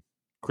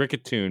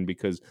 Cricketune,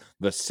 because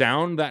the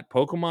sound that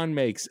Pokemon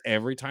makes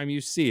every time you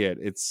see it,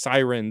 it's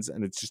sirens,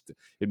 and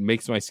it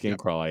makes my skin Yep.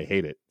 crawl. I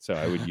hate it, so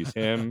I would use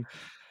him.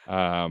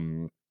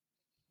 And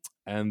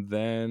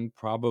then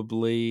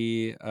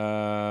probably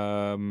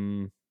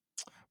Bronzor,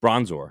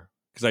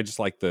 because I just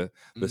like the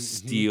Mhm.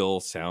 steel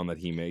sound that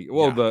he makes.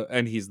 Well, Yeah.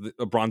 and he's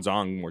a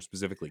Bronzong more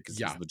specifically because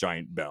he's Yeah. the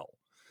giant bell.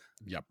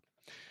 Yep.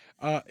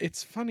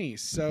 It's funny.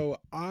 So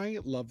I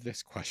love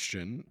this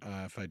question,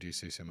 if I do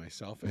say so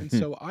myself. And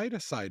so I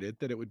decided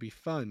that it would be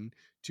fun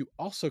to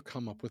also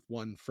come up with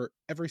one for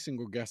every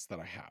single guest that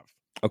I have.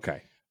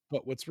 Okay.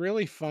 But what's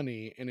really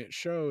funny, and it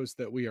shows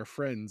that we are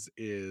friends,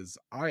 is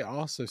I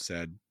also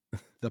said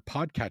the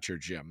Podcatcher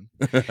Gym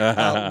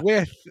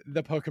with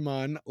the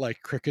Pokemon like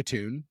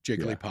Cricketune, Yeah.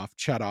 Jigglypuff,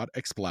 Chatot,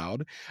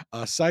 Exploud,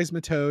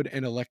 Seismitoad,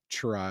 and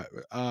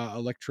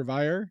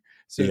Electivire.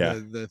 So Yeah.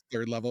 the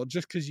third level,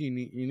 just because you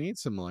need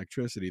some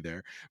electricity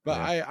there. But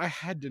Yeah. I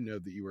had to know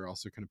that you were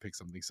also going to pick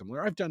something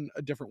similar. I've done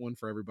a different one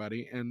for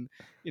everybody, and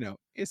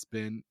it's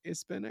been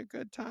a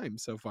good time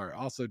so far.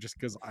 Also, just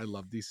because I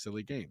love these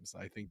silly games,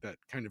 I think that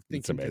kind of It's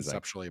thinking amazing.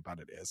 conceptually about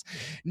it is.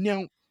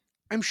 Now,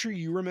 I'm sure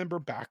you remember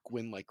back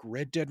when like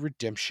Red Dead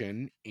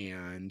Redemption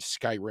and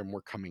Skyrim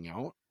were coming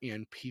out,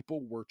 and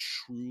people were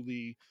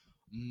truly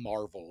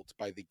marveled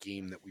by the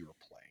game that we were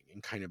playing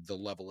and kind of the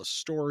level of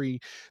story,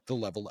 the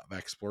level of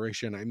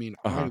exploration. I mean,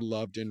 I Uh-huh.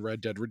 loved in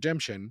Red Dead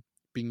Redemption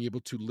being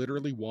able to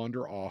literally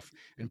wander off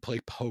and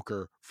play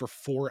poker for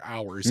 4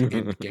 hours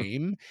end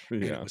game,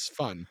 and it Yeah. was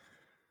fun.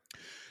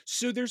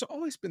 So there's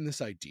always been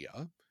this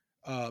idea.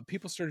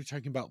 People started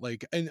talking about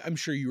like, and I'm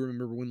sure you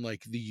remember when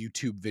like the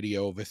YouTube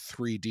video of a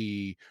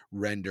 3D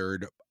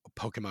rendered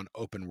Pokemon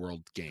open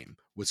world game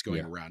was going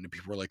Yeah. around, and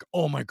people were like,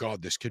 "Oh my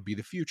god, this could be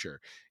the future."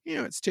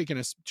 It's taken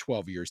us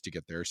 12 years to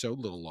get there, so a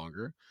little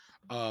longer.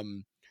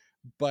 Um,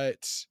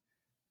 but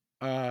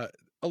uh,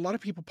 a lot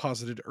of people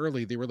posited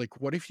early. They were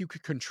like, "What if you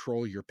could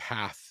control your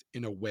path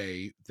in a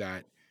way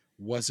that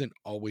wasn't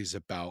always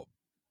about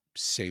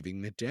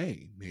saving the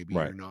day? Maybe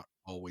Right. you're not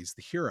always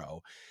the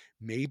hero.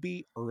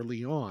 Maybe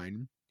early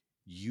on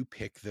you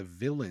pick the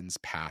villain's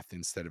path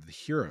instead of the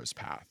hero's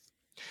path."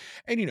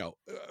 And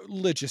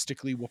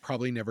logistically, we'll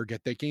probably never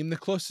get that game. The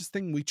closest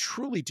thing we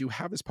truly do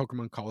have is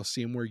Pokemon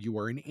Coliseum, where you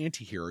are an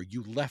anti-hero.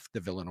 You left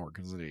the villain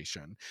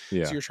organization, so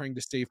Yeah. you're trying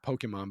to save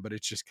Pokemon, but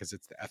it's just because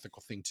it's the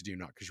ethical thing to do,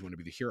 not because you want to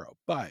be the hero.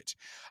 But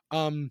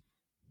um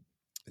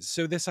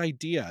so this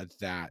idea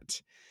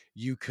that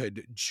you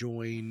could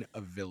join a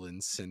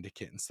villain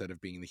syndicate instead of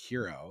being the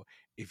hero,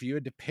 if you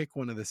had to pick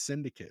one of the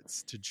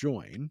syndicates to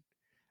join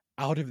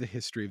out of the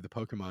history of the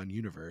Pokemon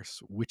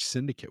universe, which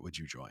syndicate would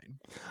you join?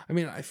 I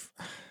mean, I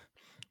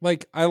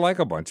like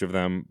a bunch of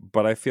them,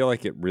 but I feel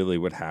like it really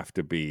would have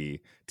to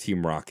be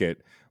Team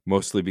Rocket,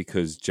 mostly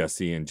because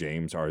Jesse and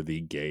James are the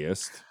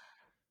gayest.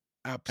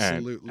 And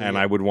Absolutely.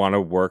 I would want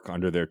to work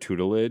under their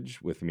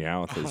tutelage with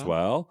Meowth as Uh-huh.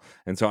 well.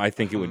 And so I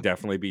think it would Uh-huh.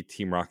 definitely be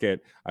Team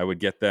Rocket. I would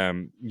get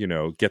them,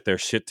 get their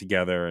shit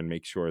together and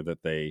make sure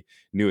that they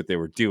knew what they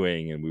were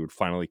doing, and we would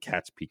finally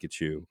catch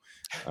Pikachu.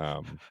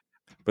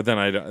 But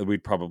then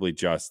we'd probably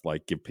just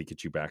like give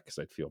Pikachu back because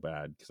I'd feel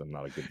bad because I'm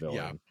not a good Yeah.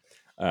 villain.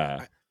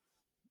 Uh,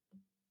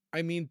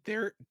 I mean,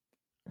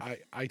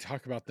 I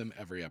talk about them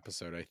every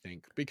episode, I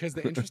think, because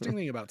the interesting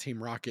thing about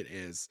Team Rocket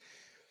is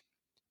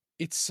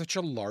it's such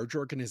a large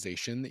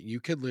organization that you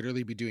could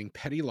literally be doing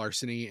petty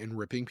larceny and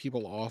ripping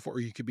people off, or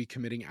you could be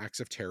committing acts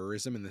of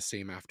terrorism in the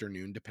same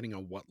afternoon, depending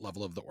on what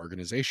level of the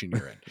organization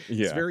you're in. It's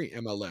yeah. very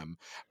MLM.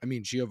 I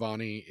mean,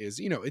 Giovanni is,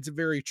 it's a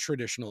very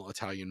traditional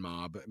Italian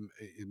mob.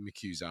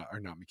 Macusa, or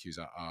not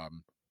Macusa.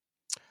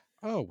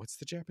 Oh, what's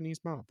the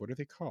Japanese mob? What are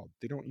they called?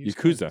 They don't use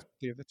Yakuza. guns.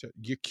 They have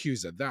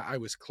Yakuza. That I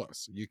was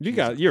close.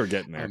 Yakuza. You're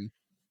getting there.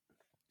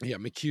 Yeah,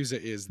 Macusa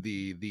is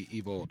the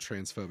evil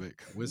transphobic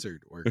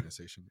wizard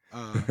organization.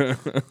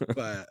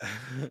 But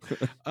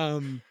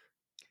um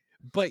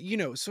but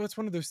so it's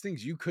one of those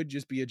things. You could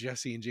just be a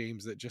Jesse and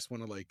James that just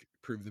want to like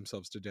prove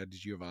themselves to Dead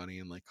Giovanni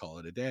and like call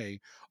it a day,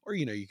 or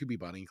you could be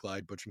Bonnie and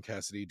Clyde, Butch and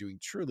Cassidy doing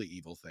truly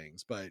evil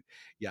things. But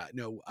yeah,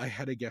 no, I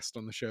had a guest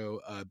on the show,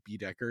 B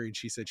Decker, and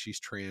she said she's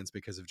trans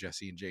because of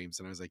Jesse and James,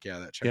 and I was like, yeah,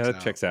 that Yeah, checks that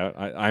out. checks out.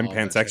 I'm All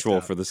that checks pansexual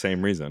out. for the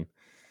same reason.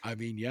 I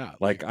mean, yeah,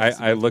 Like best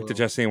of I both looked at worlds.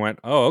 Jesse and went,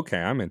 "Oh, okay,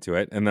 I'm into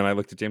it." And then I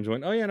looked at James and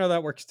went, "Oh yeah, no,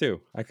 that works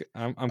too.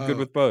 I'm good Oh,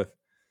 with both."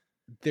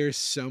 there's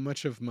so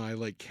much of my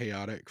like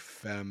chaotic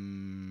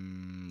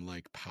femme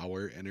like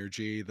power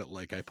energy that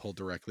like I pull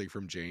directly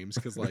from James,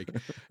 because like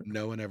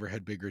no one ever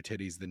had bigger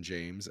titties than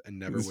James, and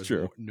never It's was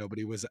true. more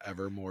nobody was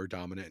ever more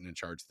dominant and in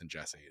charge than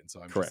Jesse. And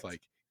so I'm just Correct.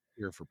 like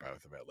here for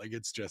both of it. Like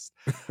it's just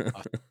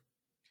uh,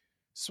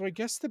 so I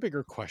guess the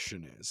bigger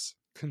question is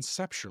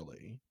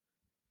conceptually,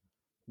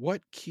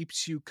 what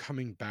keeps you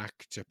coming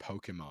back to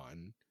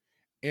Pokemon?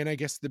 And I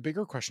guess the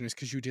bigger question is,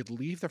 because you did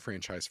leave the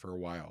franchise for a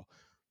while,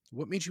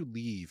 what made you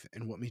leave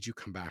and what made you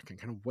come back, and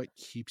kind of what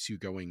keeps you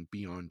going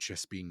beyond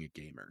just being a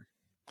gamer?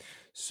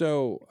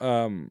 So,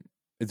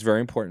 it's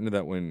very important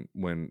that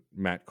when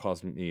Matt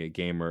calls me a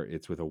gamer,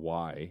 it's with a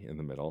Y in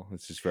the middle.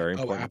 It's just very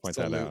Oh, important to point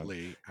that out.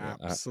 absolutely. Uh,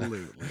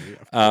 Absolutely.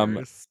 Of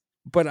um, course.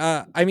 but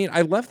I mean,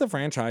 I left the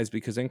franchise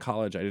because in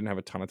college I didn't have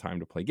a ton of time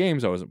to play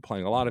games. I wasn't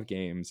playing a lot of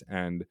games,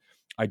 and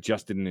I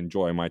just didn't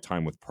enjoy my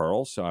time with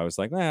Pearl. So I was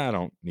like, I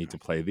don't need to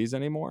play these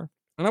anymore.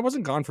 And I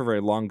wasn't gone for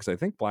very long because I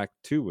think Black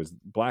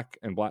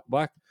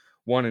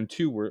 1 and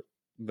 2 were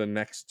the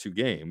next two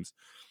games,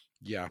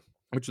 Yeah.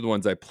 which are the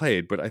ones I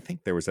played. But I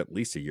think there was at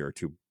least a year or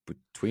two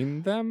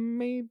between them,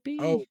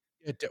 Oh, maybe.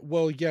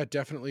 well, yeah,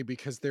 definitely,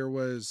 because there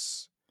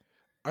was,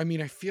 I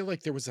mean, I feel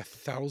like there was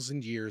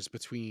 1,000 years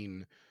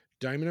between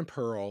Diamond and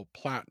Pearl,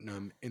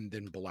 Platinum, and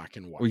then Black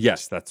and Well, White.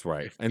 yes, that's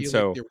I right. feel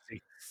like there was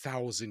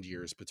 1,000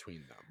 years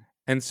between them.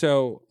 And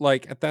so,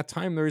 like at that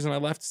time, the reason I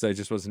left is I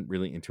just wasn't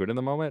really into it in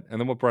the moment. And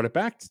then what brought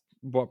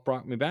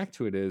me back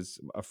to it is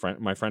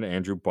my friend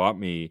Andrew bought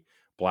me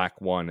Black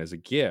 1 as a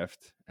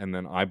gift, and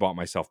then I bought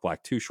myself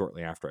Black 2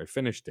 shortly after I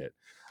finished it.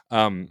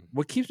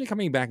 What keeps me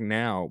coming back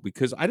now,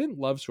 because I didn't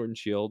love Sword and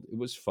Shield, it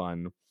was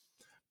fun,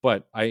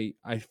 but I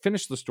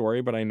finished the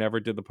story, but I never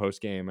did the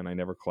post game, and I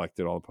never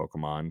collected all the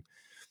Pokemon.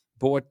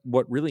 But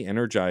what really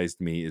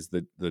energized me is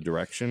the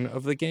direction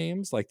of the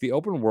games, like the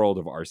open world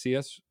of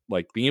Arceus,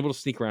 like being able to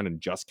sneak around and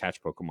just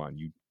catch Pokemon.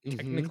 You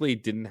Mm-hmm. technically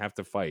didn't have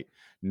to fight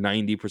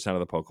 90% of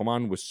the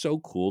Pokemon, was so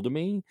cool to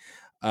me.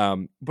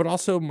 But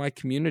also my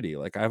community,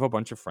 like I have a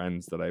bunch of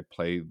friends that I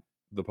play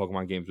the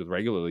Pokemon games with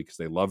regularly because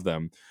they love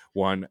them.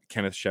 One,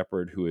 Kenneth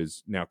Shepard, who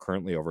is now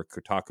currently over at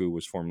Kotaku,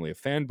 was formerly a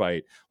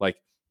Fanbyte,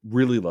 like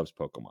really loves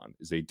Pokemon,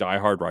 is a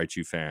diehard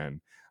Raichu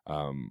fan.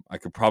 I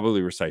could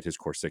probably recite his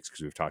core 6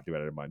 because we've talked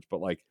about it a bunch,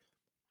 but like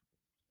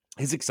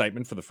his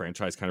excitement for the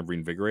franchise kind of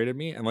reinvigorated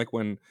me. And like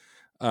when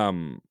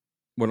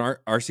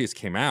Arceus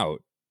came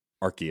out,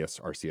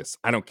 Arceus,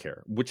 I don't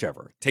care,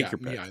 whichever, take Yeah, your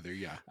me pick. either.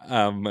 Yeah.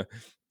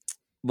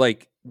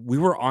 Like we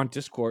were on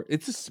Discord.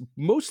 It's a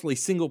mostly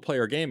single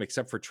player game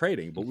except for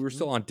trading, but we were Mhm.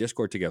 still on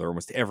Discord together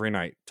almost every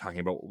night talking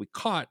about what we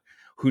caught,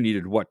 who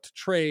needed what to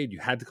trade. You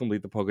had to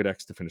complete the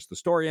Pokedex to finish the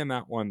story in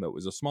that one. That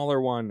was a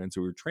smaller one, and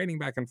so we were trading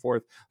back and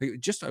forth. Like,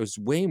 I was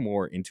way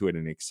more into it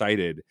and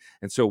excited.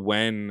 And so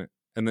when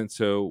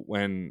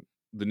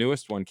the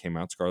newest one came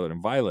out, Scarlet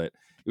and Violet,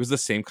 it was the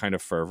same kind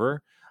of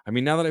fervor. I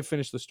mean, now that I've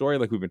finished the story,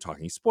 like we've been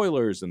talking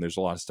spoilers, and there's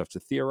a lot of stuff to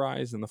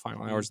theorize in the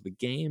final hours of the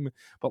game,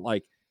 but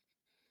like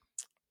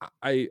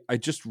I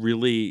just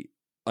really,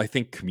 I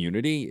think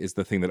community is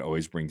the thing that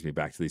always brings me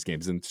back to these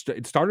games. And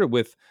it started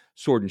with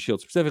Sword and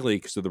Shield specifically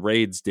because of the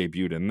raids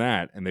debuted in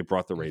that, and they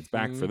brought the raids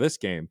back for Mhm. this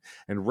game.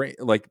 And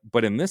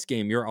but in this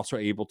game, you're also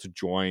able to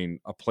join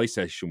a play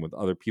session with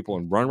other people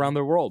and run around Mhm.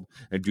 the world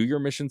and do your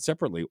missions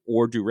separately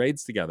or do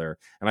raids together.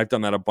 And I've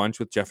done that a bunch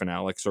with Jeff and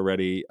Alex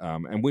already.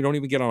 And we don't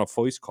even get on a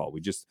voice call.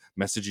 We just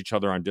message each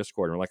other on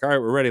Discord. And we're like, all right,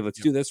 we're ready. Let's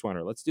Yep. do this one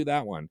or let's do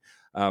that one.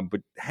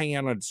 But hanging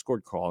out on a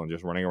Discord call and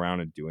just running around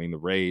and doing the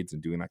raids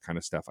and doing that kind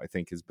of stuff, I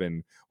think has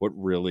been what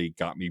really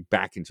got me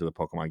back into the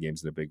Pokemon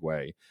games in a big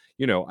way.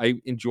 You know,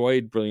 I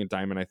enjoyed Brilliant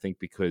Diamond, I think,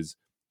 because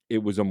it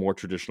was a more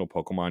traditional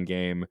Pokemon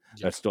game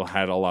Yeah. that still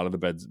had a lot of the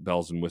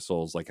bells and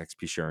whistles like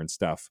XP share and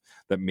stuff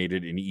that made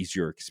it an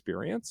easier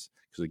experience.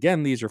 Because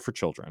again, these are for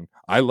children.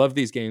 I love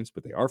these games,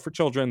 but they are for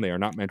children. They are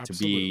not meant to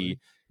be Absolutely.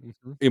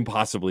 Mhm.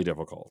 impossibly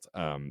difficult,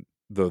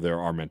 though there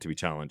are meant to be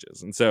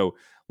challenges. And so,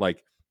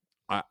 like,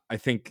 I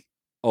think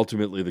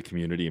ultimately the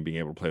community and being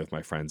able to play with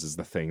my friends is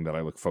the thing that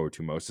I look forward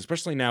to most,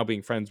 especially now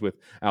being friends with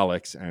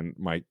Alex and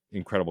my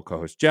incredible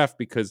co-host Jeff,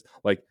 because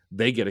like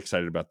they get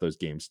excited about those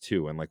games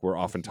too. And like we're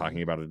often Mhm.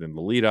 talking about it in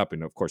the lead up.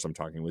 And of course I'm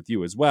talking with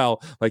you as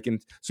well. Like,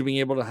 and so being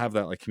able to have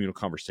that like communal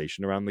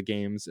conversation around the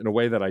games in a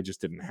way that I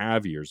just didn't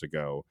have years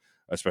ago,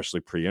 especially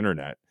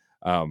pre-internet.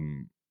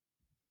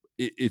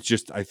 It's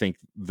just, I think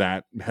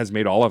that has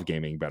made all of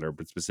gaming better,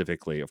 but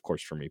specifically, of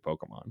course, for me,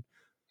 Pokemon.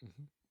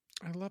 Mhm.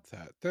 I love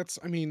that.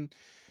 I mean,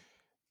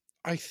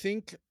 I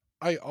think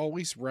I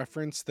always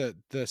reference that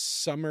the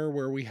summer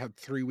where we had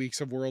 3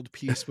 weeks of world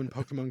peace when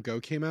Pokemon Go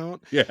came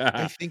out. I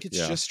Yeah. think it's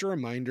Yeah. just a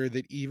reminder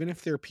that even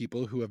if there are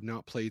people who have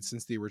not played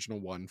since the original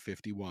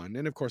 151,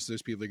 and of course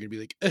those people are going to be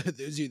like,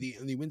 those are the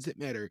only ones that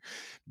matter.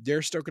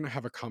 They're still going to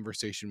have a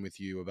conversation with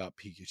you about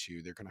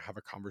Pikachu. They're going to have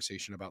a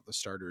conversation about the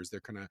starters.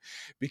 They're going to,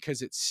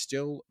 because it's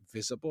still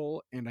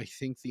visible. And I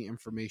think the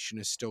information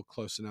is still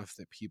close enough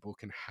that people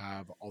can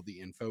have all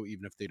the info,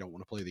 even if they don't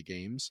want to play the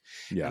games.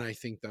 Yeah. And I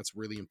think that's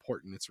really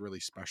important. It's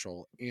really special.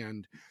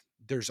 And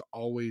there's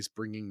always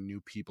bringing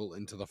new people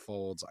into the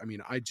folds. I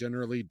mean, I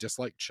generally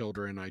dislike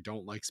children. I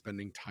don't like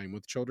spending time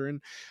with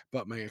children,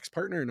 but my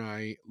ex-partner and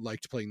I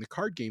liked playing the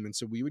card game. And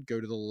so we would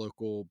go to the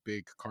local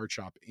big card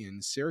shop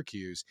in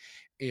Syracuse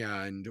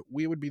and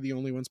we would be the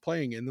only ones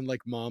playing. And then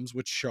like moms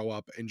would show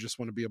up and just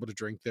want to be able to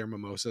drink their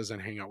mimosas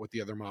and hang out with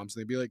the other moms.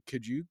 And they'd be like,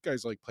 could you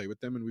guys like play with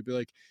them? And we'd be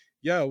like,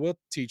 yeah, we'll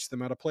teach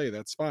them how to play.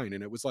 That's fine.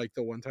 And it was like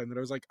the one time that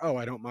I was like, oh,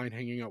 I don't mind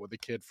hanging out with a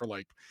kid for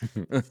like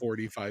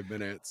 45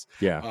 minutes.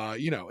 Yeah.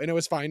 And it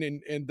was fine.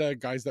 And the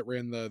guys that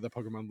ran the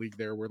Pokemon League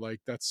there were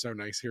like, that's so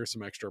nice. Here's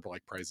some extra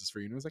like prizes for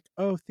you. And I was like,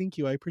 oh, thank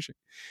you. I appreciate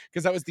it.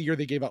 Because that was the year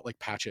they gave out like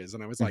patches.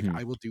 And I was like, Mhm.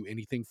 I will do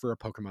anything for a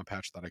Pokemon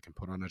patch that I can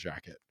put on a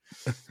jacket.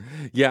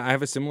 Yeah, I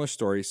have a similar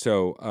story.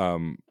 So,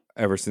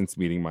 ever since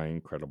meeting my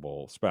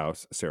incredible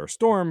spouse, Sarah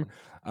Storm,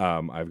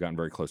 I've gotten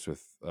very close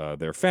with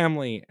their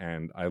family,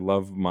 and I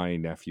love my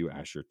nephew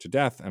Asher to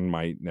death, and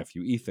my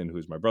nephew Ethan,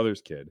 who's my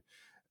brother's kid.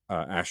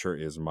 Asher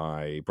is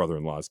my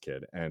brother-in-law's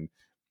kid, and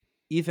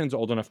Ethan's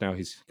old enough now;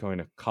 he's going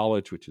to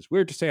college, which is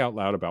weird to say out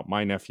loud about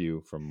my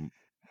nephew from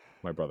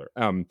my brother.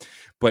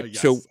 But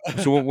Yes.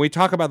 so when we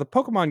talk about the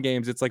Pokemon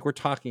games, it's like we're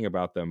talking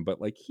about them, but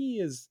like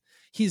he's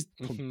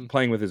Mhm.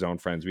 playing with his own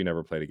friends. We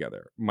never play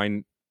together.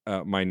 My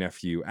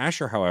nephew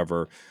Asher,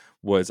 however,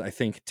 was I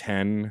think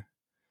 10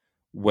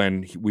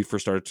 when he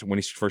first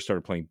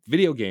started playing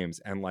video games,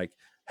 and like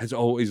has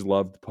always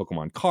loved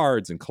Pokemon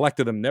cards and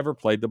collected them. Never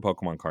played the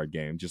Pokemon card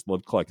game, just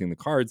loved collecting the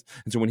cards.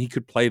 And so when he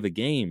could play the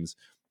games,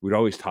 we'd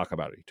always talk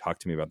about it. He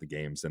talked to me about the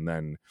games, and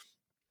then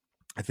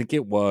I think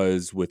it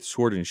was with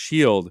Sword and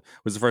Shield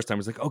was the first time I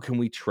was like, oh, can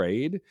we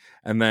trade?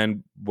 And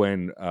then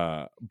when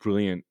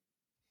Brilliant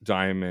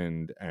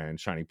Diamond and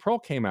Shiny Pearl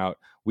came out,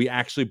 we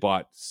actually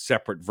bought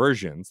separate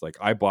versions. Like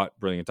I bought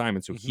Brilliant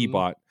Diamond, so he Mhm.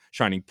 bought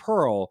Shiny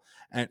Pearl,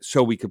 and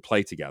so we could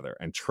play together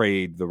and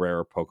trade the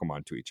rare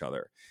Pokemon to each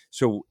other.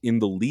 So in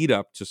the lead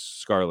up to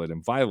Scarlet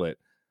and Violet,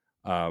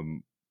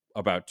 um,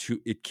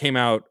 it came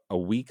out a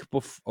week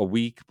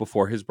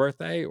before his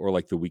birthday, or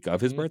like the week of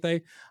his Mhm.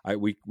 birthday.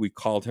 We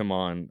called him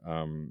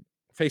on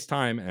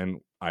FaceTime,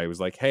 and I was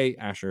like, hey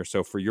Asher,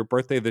 so for your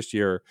birthday this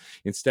year,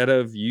 instead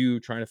of you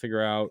trying to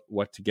figure out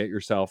what to get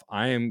yourself,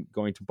 I am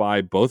going to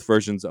buy both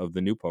versions of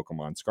the new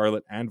Pokemon,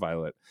 Scarlet and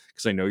Violet,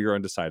 because I know you're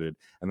undecided,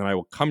 and then I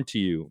will come to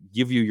you,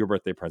 give you your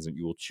birthday present.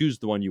 You will choose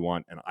the one you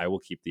want, and I will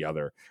keep the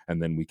other,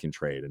 and then we can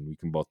trade and we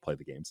can both play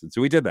the games. And so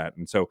we did that.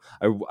 And so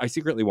I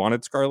secretly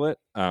wanted Scarlet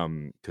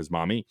because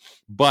mommy,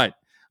 but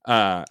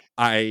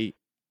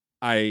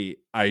I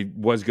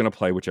was gonna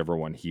play whichever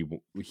one he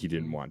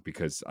didn't Mhm. want,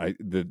 because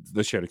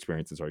the shared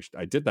experience. And so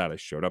I did that. I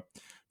showed up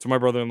to my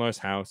brother-in-law's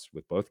house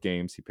with both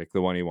games. He picked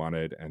the one he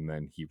wanted, and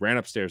then he ran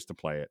upstairs to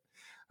play it.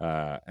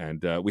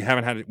 And we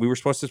haven't had it. We were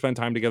supposed to spend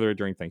time together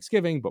during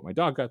Thanksgiving, but my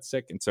dog got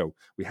sick, and so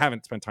we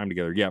haven't spent time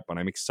together yet. But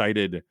I'm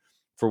excited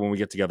for when we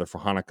get together for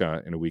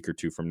Hanukkah in a week or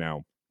two from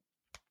now.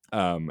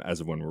 As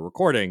of when we're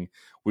recording,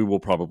 we will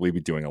probably be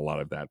doing a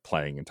lot of that,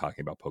 playing and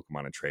talking about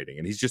Pokemon and trading.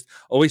 And he's just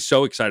always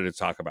so excited to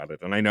talk about it.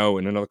 And I know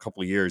in another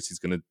couple of years, he's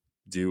going to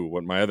do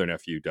what my other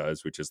nephew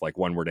does, which is like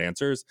one word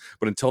answers.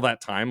 But until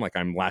that time, like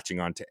I'm latching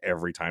on to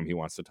every time he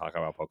wants to talk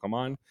about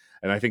Pokemon.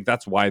 And I think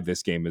that's why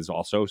this game is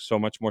also so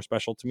much more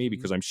special to me, Mhm.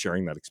 because I'm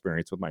sharing that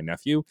experience with my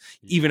nephew,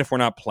 Yeah. even if we're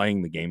not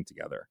playing the game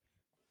together.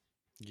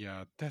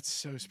 Yeah, that's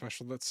so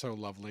special. That's so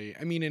lovely.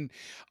 I mean, and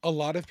a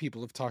lot of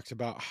people have talked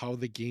about how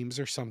the games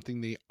are something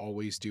they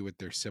always do with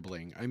their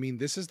sibling. I mean,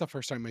 this is the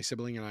first time my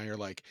sibling and I are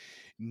like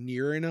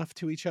near enough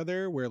to each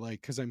other where,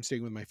 like, because I'm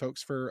staying with my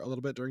folks for a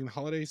little bit during the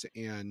holidays,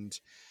 and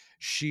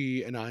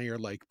she and I are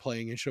like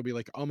playing, and she'll be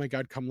like, oh my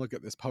God, come look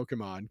at this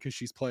Pokemon, because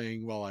she's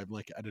playing while I'm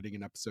like editing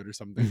an episode or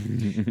something.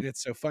 And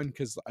it's so fun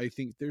because I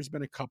think there's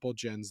been a couple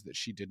gens that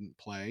she didn't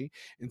play.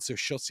 And so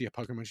she'll see a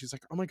Pokemon. She's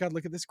like, oh my God,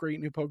 look at this great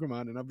new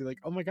Pokemon. And I'll be like,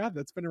 oh my God,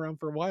 that's been around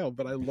for a while.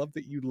 But I love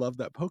that you love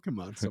that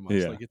Pokemon so much.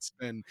 Yeah.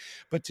 Like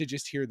but to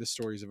just hear the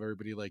stories of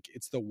everybody, like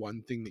it's the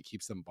one thing that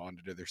keeps them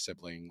bonded to their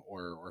sibling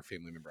or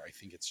family member. I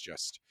think it's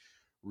just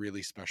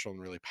really special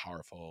and really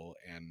powerful.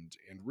 And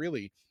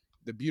really,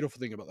 the beautiful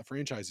thing about the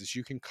franchise is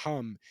you can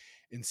come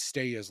and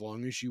stay as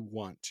long as you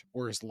want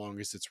or as long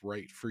as it's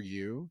right for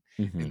you.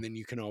 Mhm. And then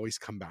you can always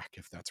come back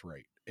if that's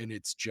right. And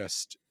it's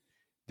just,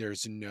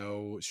 there's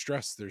no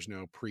stress, there's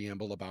no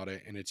preamble about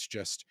it, and it's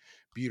just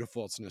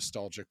beautiful. It's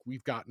nostalgic.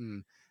 We've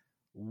gotten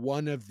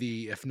one of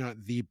the, if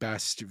not the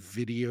best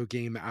video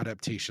game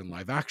adaptation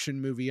live action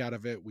movie out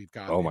of it. We've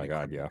got Oh an my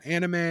God. incredible Yeah.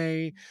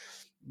 anime.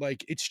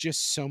 like, it's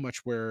just so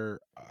much where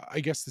I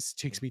guess this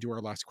takes me to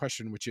our last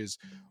question, which is,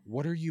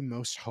 what are you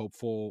most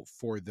hopeful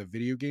for the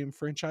video game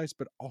franchise,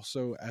 but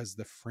also as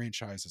the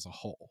franchise as a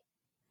whole?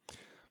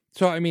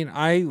 So, I mean,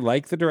 I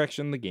like the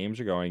direction the games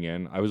are going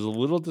in. I was a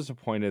little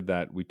disappointed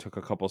that we took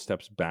a couple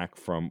steps back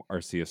from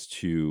Arceus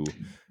to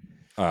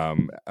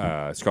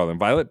Scarlet and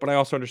Violet, but I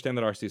also understand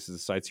that Arceus is a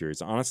side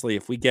series. Honestly,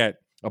 if we get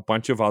a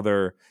bunch of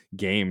other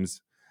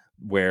games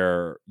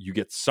where you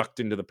get sucked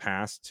into the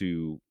past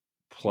to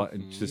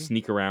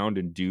sneak around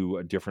and do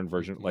a different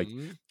version, like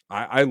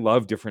I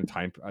love different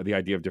time, the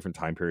idea of different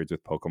time periods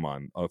with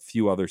Pokemon. A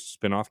few other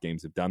spin-off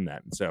games have done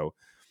that, and so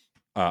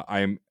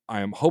I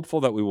am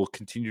hopeful that we will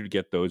continue to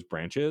get those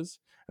branches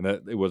and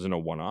that it wasn't a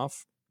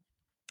one-off.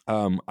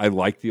 I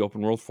like the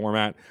open world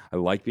format. I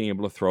like being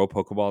able to throw a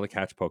Pokeball to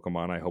catch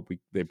Pokemon. I hope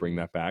they bring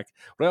that back.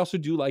 But I also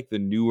do like the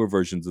newer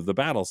versions of the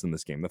battles in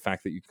this game. The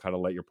fact that you kind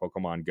of let your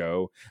Pokemon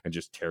go and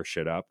just tear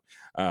shit up.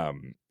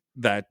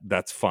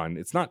 That's fun.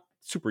 It's not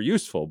super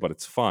useful, but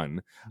it's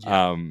fun.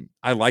 Yeah.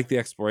 I like the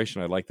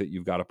exploration. I like that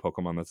you've got a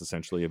Pokemon that's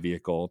essentially a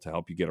vehicle to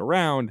help you get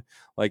around.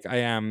 Like I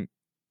am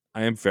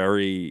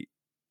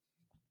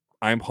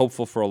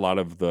hopeful for a lot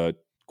of the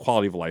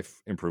quality of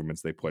life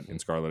improvements they put in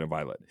Scarlet and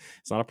Violet.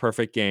 It's not a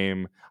perfect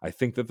game. I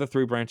think that the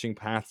 3 branching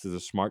paths is a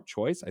smart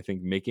choice. I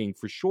think making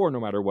for sure, no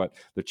matter what,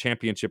 the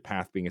championship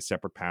path being a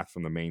separate path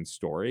from the main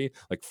story,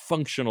 like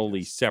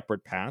functionally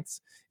separate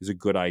paths, is a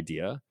good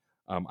idea.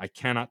 I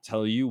cannot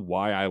tell you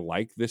why I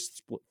like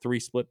this 3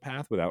 split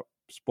path without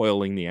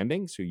spoiling the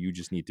ending, so you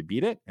just need to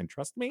beat it and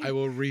trust me. I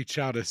will reach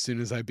out as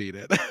soon as I beat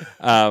it.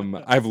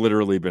 I've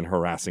literally been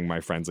harassing my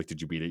friends like, did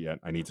you beat it yet?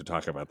 I need to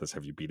talk about this.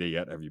 Have you beat it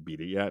yet? Have you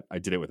beat it yet? I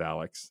did it with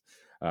Alex,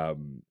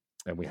 and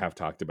we have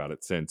talked about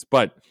it since.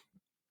 But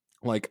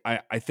like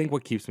I think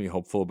what keeps me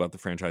hopeful about the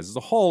franchise as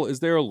a whole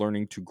is they're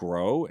learning to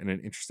grow in an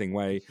interesting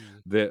way.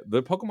 The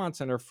Pokemon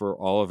Center, for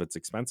all of its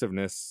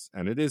expensiveness,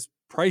 and it is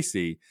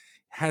pricey,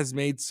 has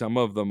made some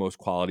of the most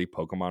quality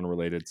Pokemon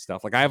related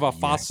stuff. Like I have a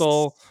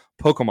fossil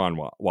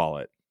Pokemon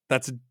wallet.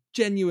 That's a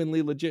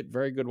genuinely legit,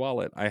 very good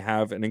wallet. I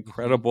have an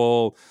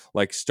incredible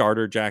like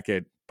starter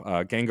jacket,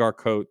 Gengar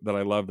coat that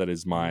I love. That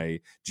is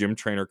my gym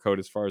trainer coat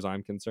as far as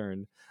I'm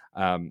concerned.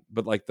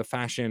 But like the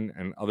fashion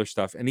and other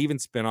stuff, and even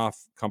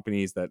spin-off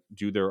companies that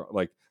do their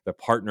like that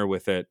partner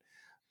with it,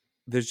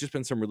 there's just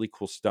been some really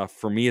cool stuff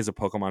for me as a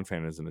Pokemon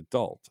fan as an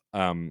adult.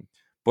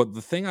 But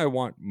the thing I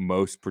want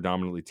most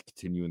predominantly to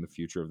continue in the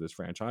future of this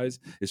franchise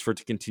is for it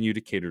to continue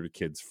to cater to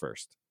kids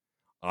first.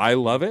 I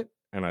love it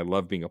and I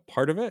love being a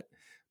part of it,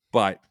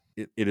 but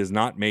it is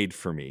not made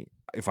for me.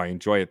 If I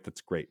enjoy it,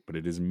 that's great, but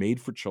it is made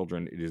for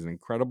children. It is an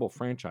incredible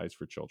franchise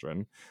for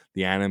children.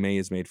 The anime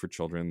is made for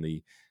children.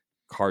 The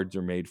cards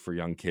are made for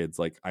young kids.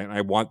 Like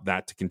I want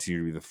that to continue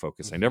to be the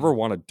focus. I never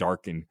want a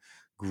dark and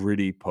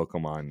gritty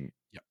Pokemon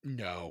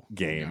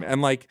game.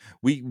 And like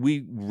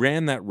we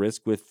ran that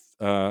risk with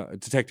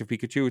Detective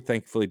Pikachu.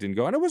 Thankfully it didn't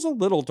go, and it was a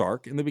little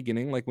dark in the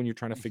beginning, like when you're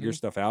trying to figure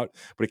stuff out,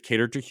 but it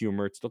catered to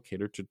humor. It still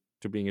catered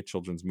to being a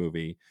children's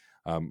movie,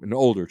 an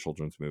older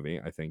children's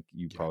movie. I think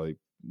you probably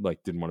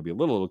like didn't want to be a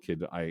little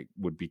kid. I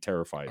would be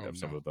terrified of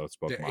some of those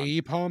Pokemon.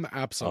 The Aipom,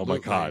 absolutely. Oh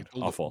my god,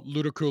 awful.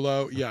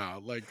 Ludicolo, yeah,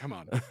 like come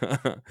on.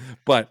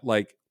 But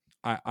like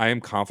I am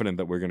confident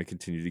that we're going to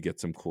continue to get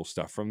some cool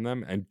stuff from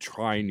them and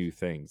try new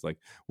things. Like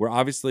we're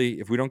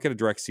obviously, if we don't get a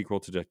direct sequel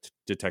to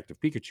Detective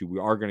Pikachu, we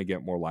are going to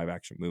get more live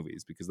action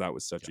movies because that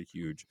was such a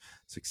huge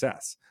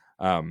success.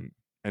 And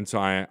so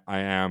I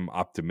am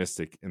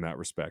optimistic in that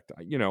respect.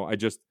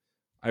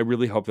 I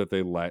really hope that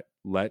they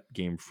let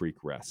Game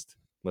Freak rest.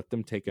 Let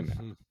them take a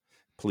nap,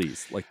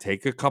 please. Like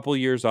take a couple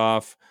years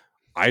off.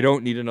 I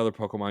don't need another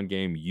Pokemon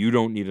game. You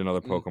don't need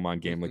another Pokemon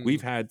game. Like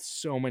we've had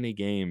so many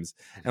games,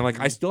 and like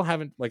I still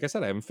haven't, like I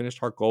said, I haven't finished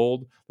Heart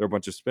Gold. There are a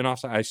bunch of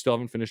spinoffs. I still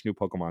haven't finished new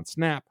Pokemon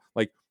Snap.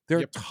 Like there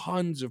are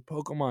tons of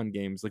Pokemon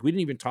games. Like we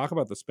didn't even talk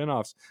about the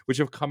spinoffs, which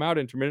have come out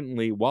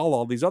intermittently while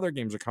all these other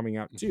games are coming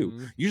out too.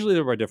 Usually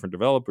they're by different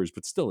developers,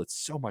 but still, it's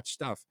so much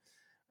stuff.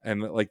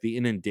 And like the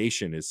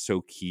inundation is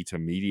so key to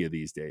media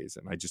these days,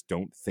 and I just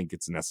don't think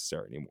it's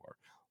necessary anymore.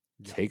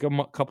 Take a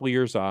couple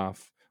years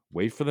off.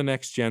 Wait for the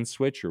next gen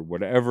Switch or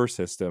whatever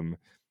system,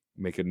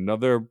 make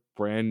another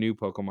brand new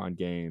Pokemon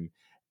game,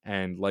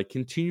 and like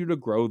continue to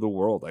grow the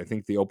world. I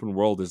think the open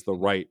world is the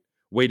right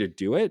way to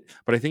do it.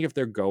 But I think if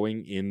they're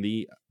going in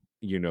the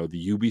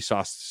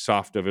Ubisoft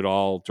soft of it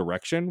all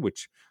direction,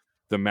 which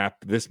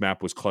this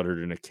map was cluttered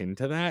and akin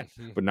to that,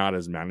 but not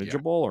as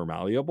manageable or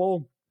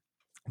malleable,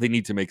 they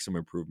need to make some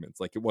improvements.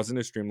 Like it wasn't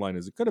as streamlined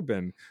as it could have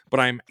been, but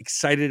I'm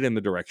excited in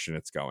the direction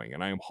it's going,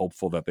 and I am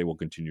hopeful that they will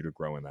continue to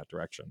grow in that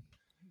direction.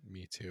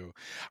 Me too.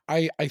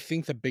 I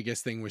think the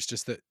biggest thing was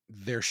just that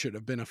there should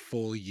have been a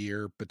full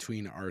year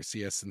between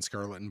Arceus and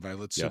Scarlet and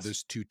Violet, so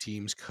those two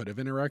teams could have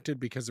interacted,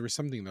 because there was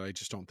something that I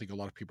just don't think a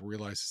lot of people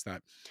realize is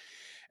that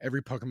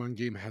every Pokemon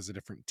game has a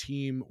different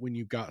team. When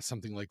you got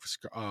something like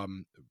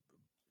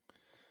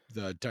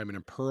the Diamond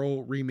and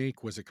Pearl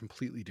remake was a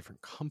completely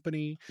different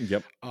company.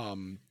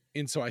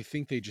 And so I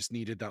think they just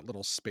needed that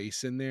little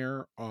space in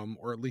there,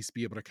 or at least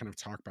be able to kind of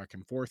talk back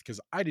and forth.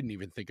 Because I didn't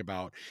even think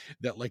about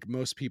that. Like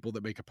most people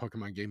that make a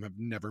Pokemon game have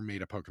never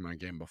made a Pokemon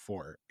game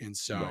before. And Right.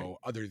 so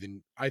other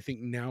than, I think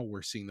now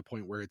we're seeing the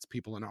point where it's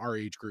people in our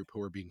age group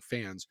who are being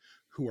fans,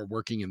 who are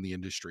working in the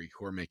industry,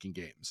 who are making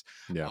games.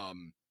 Yeah.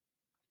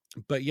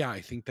 But yeah,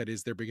 I think that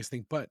is their biggest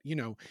thing. But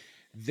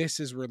this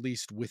is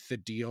released with the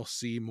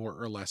DLC more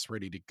or less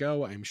ready to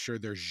go. I'm sure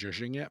they're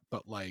zhuzhing it,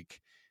 but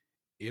like,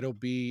 it'll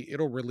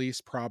release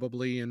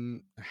probably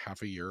in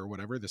half a year or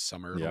whatever. This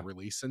summer it'll Yeah.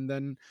 release, and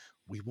then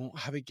we won't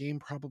have a game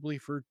probably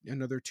for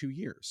another 2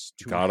 years,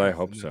 two and a God, I half,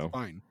 hope and that's so.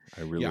 fine.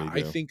 I Yeah, really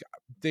I do. think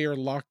they are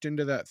locked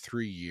into that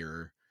 3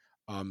 year,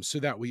 so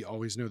that we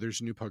always know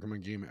there's a new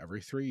Pokemon game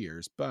every 3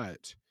 years.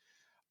 But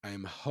I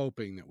am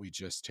hoping that we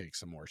just take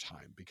some more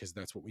time, because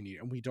that's what we need,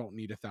 and we don't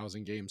need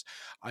 1,000 games.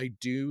 I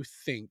do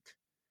think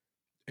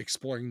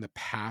exploring the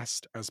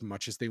past as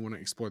much as they want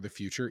to explore the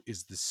future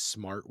is the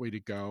smart way to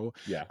go.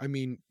 Yeah. I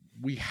mean,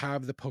 we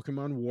have the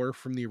Pokemon War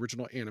from the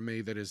original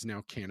anime that is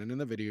now canon in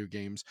the video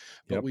games,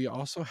 but Yep. we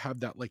also have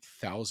that like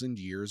 1,000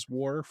 Years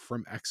War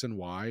from X and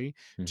Y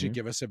to Mhm.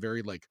 give us a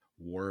very like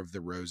War of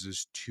the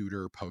Roses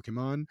tutor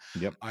Pokemon.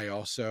 Yep. I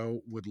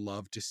also would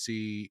love to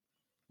see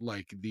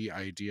like the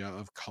idea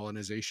of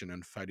colonization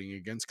and fighting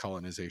against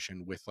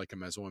colonization with like a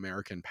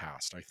Mesoamerican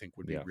past. I think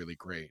would be Yeah. really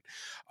great.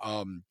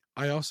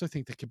 I also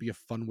think that could be a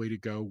fun way to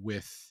go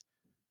with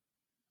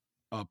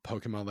a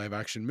Pokemon live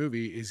action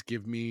movie is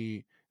give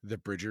me the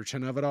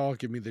Bridgerton of it all,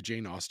 give me the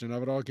Jane Austen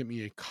of it all, give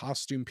me a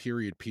costume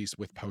period piece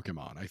with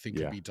Pokemon. I think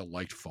could Yeah. be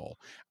delightful.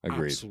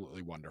 Agreed.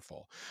 Absolutely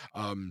wonderful.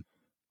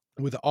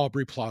 With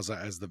Aubrey Plaza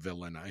as the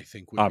villain, I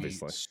think would be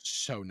Obviously.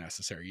 so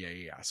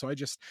necessary. Yeah. So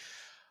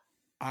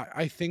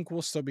I think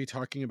we'll still be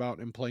talking about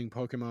and playing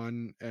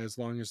Pokemon as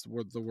long as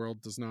the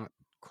world does not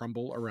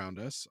crumble around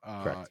us.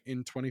 Correct.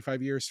 In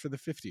 25 years for the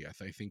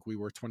 50th, I think we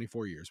were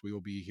 24 years. We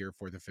will be here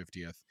for the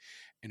 50th,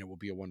 and it will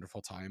be a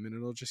wonderful time, and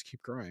it'll just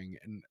keep growing.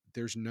 And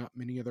there's not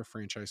many other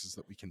franchises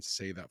that we can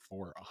say that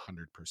for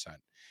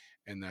 100%.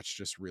 And that's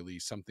just really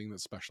something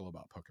that's special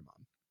about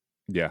Pokemon.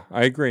 Yeah,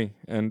 I agree.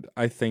 And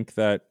I think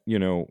that,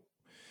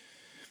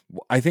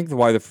 I think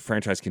why the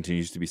franchise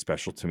continues to be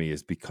special to me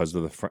is because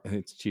of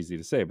it's cheesy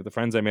to say, but the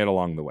friends I made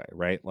along the way,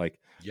 right? Like,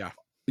 Yeah.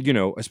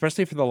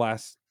 especially for the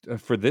last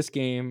for this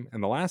game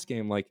and the last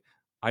game, like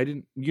I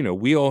didn't,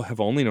 we all have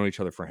only known each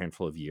other for a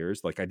handful of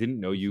years. Like I didn't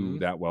know you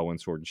that well when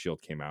Sword and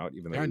Shield came out,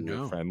 even though Yeah, we were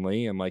no.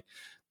 friendly. And like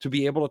to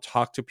be able to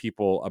talk to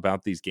people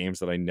about these games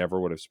that I never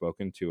would have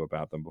spoken to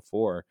about them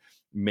before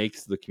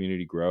makes the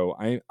community grow.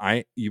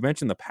 You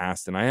mentioned the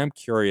past, and I am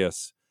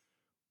curious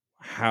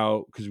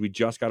how, because we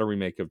just got a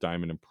remake of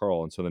Diamond and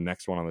Pearl, and so the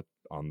next one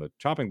on the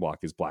chopping block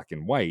is Black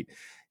and White,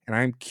 and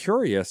I'm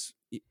curious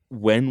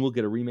when we'll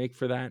get a remake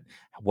for that,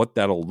 what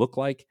that'll look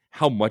like,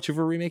 how much of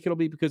a remake it'll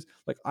be, because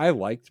like I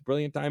liked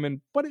Brilliant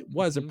Diamond, but it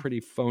was a pretty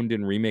phoned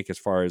in remake as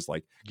far as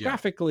like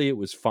graphically it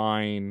was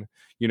fine.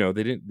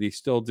 They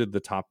still did the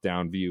top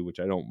down view, which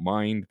I don't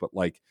mind, but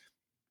like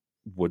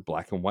would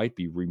Black and White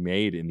be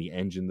remade in the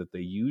engine that they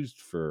used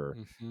for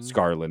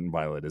Scarlet and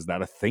Violet? Is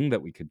that a thing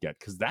that we could get?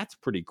 Because that's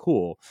pretty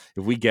cool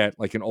if we get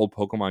like an old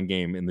Pokemon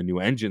game in the new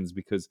engines,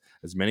 because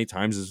as many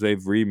times as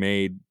they've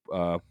remade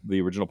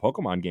the original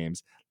Pokemon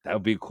games, that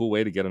would be a cool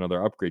way to get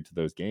another upgrade to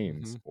those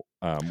games,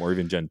 or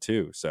even Gen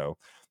 2. So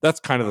that's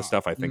kind of the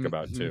stuff I think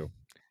about too.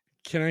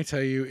 Can I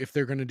tell you, if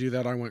they're going to do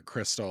that, I want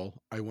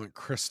Crystal. I want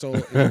Crystal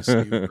in this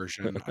new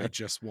version. I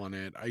just want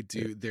it. I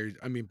do.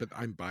 But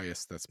I'm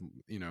biased. That's,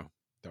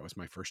 that was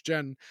my first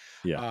gen.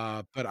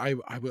 Yeah. But I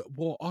will,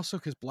 well, also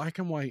because Black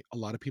and White, a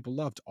lot of people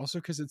loved, also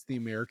because it's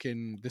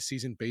the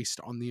season based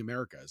on the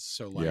Americas.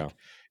 So like,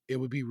 it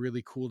would be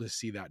really cool to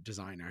see that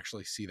design,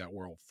 actually see that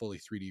world fully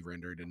 3D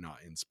rendered and not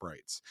in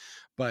sprites.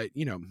 But,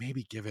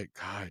 maybe give it,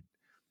 God,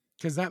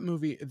 because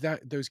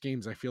those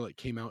games I feel like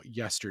came out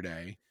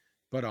yesterday,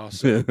 but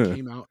also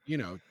came out,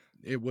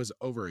 it was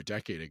over a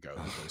decade ago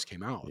that those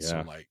came out. So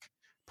Yeah. like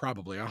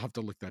probably I'll have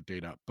to look that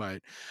date up.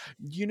 But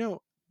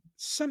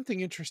something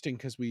interesting,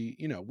 because we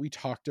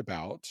talked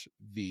about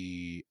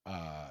the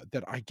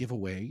that I give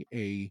away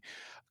a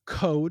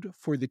code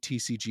for the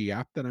TCG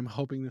app that I'm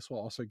hoping this will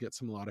also get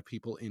a lot of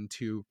people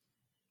into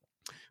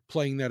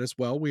playing that as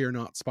well. We are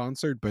not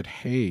sponsored, but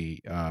hey,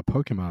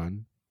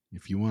 Pokemon,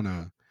 if you want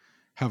to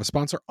have a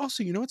sponsor.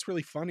 Also, it's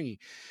really funny.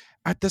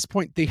 At this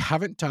point, they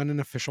haven't done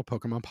an official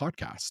Pokemon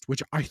podcast,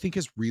 which I think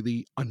is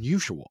really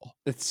unusual.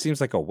 It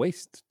seems like a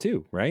waste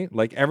too, right?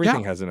 Like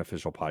everything has an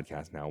official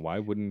podcast now. Why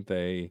wouldn't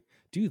they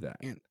do that?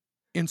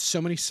 And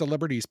so many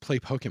celebrities play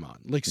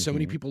Pokemon. Like so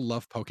many people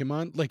love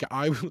Pokemon. Like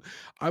I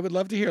would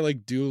love to hear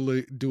like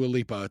Dua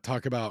Lipa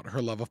talk about her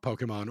love of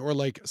Pokemon, or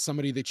like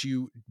somebody that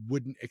you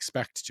wouldn't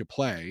expect to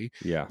play.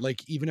 Yeah.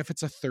 Like even if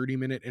it's a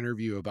 30-minute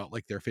interview about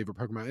like their favorite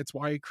Pokemon. It's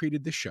why I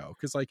created this show.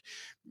 Cause like,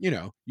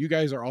 you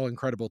guys are all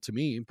incredible to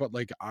me, but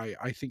like I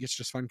think it's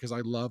just fun because I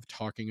love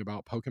talking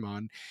about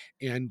Pokemon,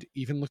 and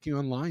even looking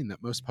online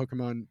that most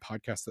Pokemon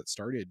podcasts that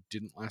started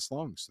didn't last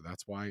long. So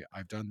that's why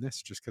I've done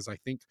this, just because I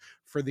think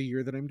for the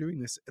year that I'm doing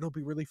this, it'll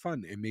be really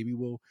fun. And maybe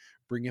we'll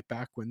bring it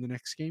back when the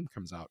next game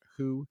comes out.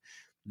 Who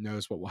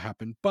knows what will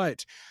happen?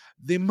 But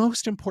the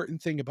most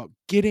important thing about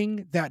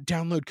getting that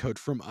download code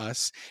from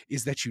us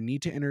is that you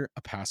need to enter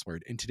a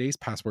password. And today's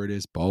password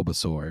is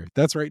Bulbasaur.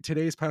 That's right.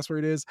 Today's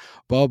password is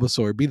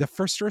Bulbasaur. Be the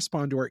first to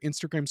respond to our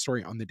Instagram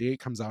story on the day it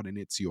comes out, and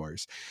it's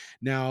yours.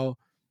 Now,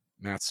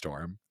 Matt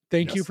Storm,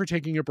 thank you for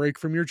taking a break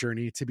from your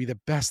journey to be the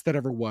best that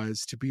ever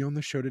was, to be on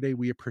the show today.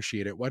 We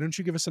appreciate it. Why don't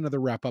you give us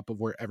another wrap up of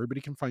where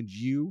everybody can find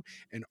you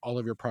and all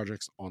of your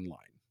projects online?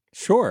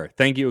 Sure.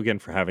 Thank you again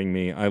for having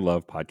me. I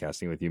love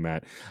podcasting with you,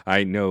 Matt.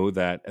 I know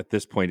that at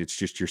this point, it's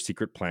just your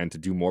secret plan to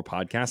do more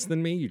podcasts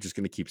than me. You're just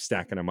going to keep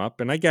stacking them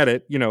up. And I get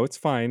it. It's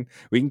fine.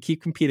 We can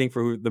keep competing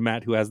for the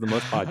Matt who has the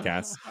most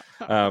podcasts.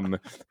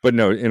 But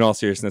no, in all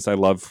seriousness, I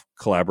love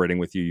collaborating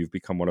with you. You've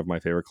become one of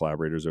my favorite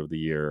collaborators over the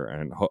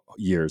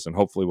years. And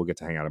hopefully we'll get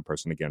to hang out in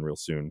person again real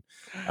soon.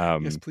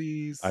 Yes,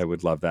 please. I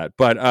would love that.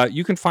 But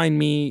you can find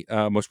me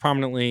most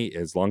prominently,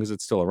 as long as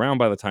it's still around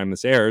by the time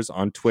this airs,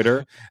 on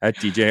Twitter at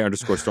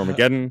DJ_Stormageddon.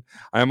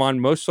 I am on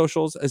most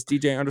socials as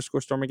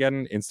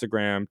DJ_Stormageddon,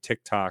 Instagram,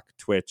 TikTok,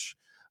 Twitch.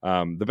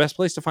 The best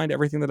place to find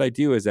everything that I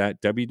do is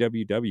at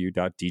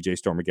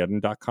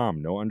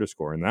www.djstormageddon.com. No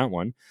underscore in that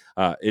one.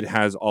 It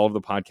has all of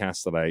the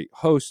podcasts that I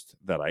host,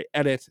 that I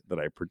edit, that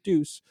I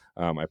produce.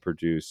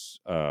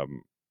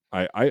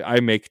 I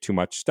make too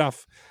much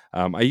stuff.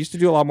 I used to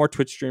do a lot more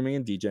Twitch streaming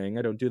and DJing.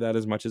 I don't do that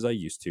as much as I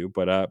used to.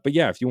 But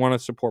yeah, if you want to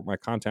support my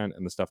content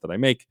and the stuff that I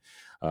make,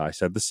 I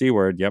said the C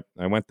word. Yep,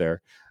 I went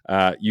there.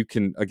 You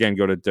can, again,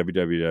 go to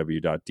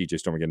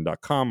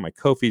www.djstormageddon.com. My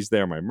Ko-fi's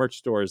there. My merch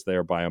store is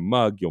there. Buy a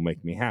mug. You'll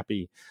make me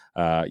happy.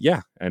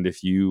 Yeah, and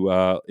if you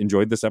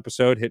enjoyed this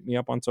episode, hit me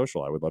up on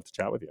social. I would love to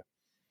chat with you.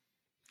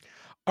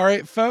 All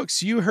right,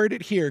 folks, you heard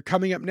it here.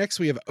 Coming up next,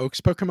 we have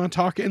Oak's Pokemon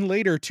Talk, and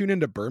later, tune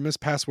into Burma's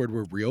Password,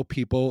 where real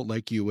people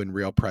like you win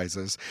real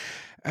prizes.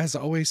 As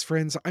always,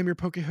 friends, I'm your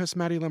Poke host,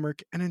 Matty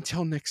Limerick, and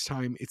until next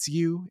time, it's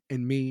you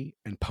and me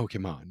and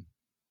Pokemon.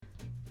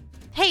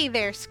 Hey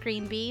there,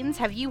 Screen Beans.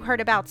 Have you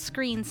heard about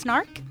Screen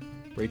Snark?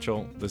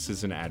 Rachel, this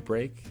is an ad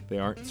break. They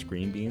aren't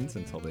Screen Beans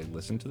until they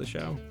listen to the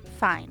show.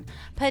 Fine.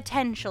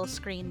 Potential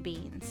Screen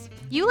Beans.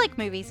 You like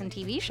movies and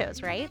TV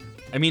shows, right?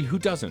 I mean, who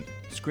doesn't?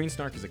 Screen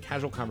Snark is a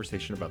casual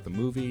conversation about the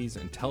movies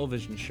and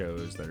television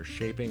shows that are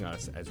shaping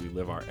us as we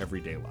live our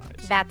everyday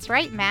lives. That's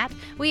right, Matt.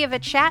 We have a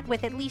chat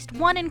with at least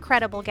one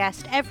incredible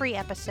guest every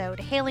episode,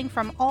 hailing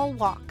from all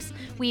walks.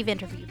 We've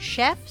interviewed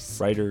chefs,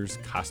 writers,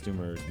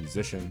 costumers,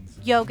 musicians,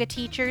 yoga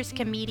teachers,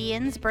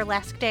 comedians,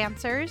 burlesque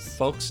dancers,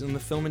 folks in the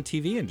film and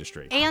TV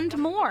industry, and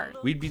more.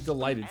 We'd be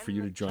delighted for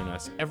you to join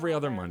us every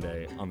other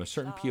Monday on the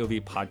Certain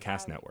POV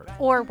Podcast Network.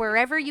 Or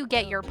wherever you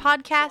get your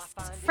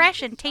podcasts,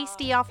 fresh and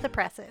tasty off the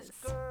presses.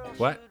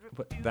 What?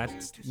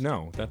 That's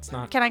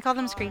not. Can I call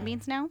them Screen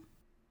Beans now?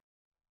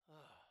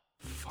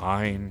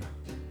 Fine.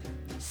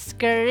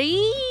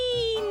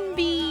 Screen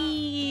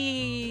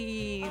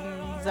Beans.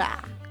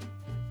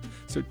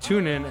 So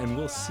tune in and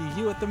we'll see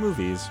you at the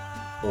movies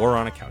or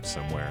on a couch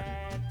somewhere.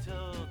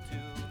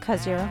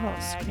 'Cause you're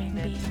all Screen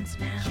Beans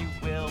now. You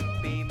will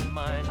be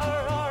mine,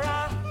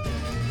 Aurora.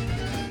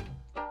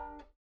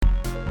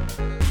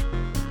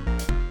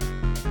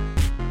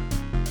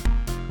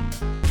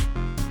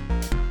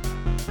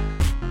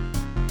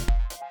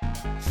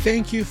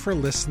 Thank you for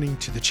listening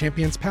to The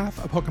Champion's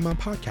Path, a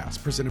Pokemon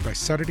podcast presented by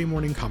Saturday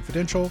Morning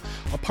Confidential,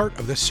 a part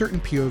of the Certain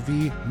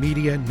POV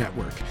Media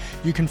Network.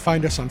 You can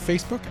find us on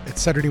Facebook at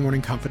Saturday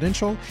Morning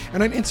Confidential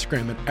and on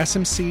Instagram at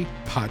SMC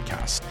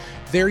Podcast.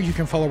 There you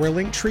can follow our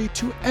link tree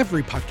to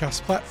every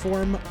podcast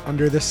platform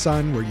under the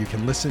sun where you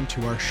can listen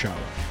to our show.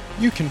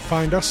 You can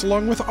find us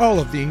along with all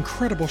of the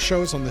incredible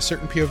shows on the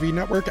Certain POV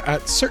Network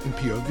at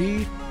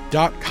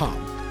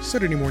certainpov.com.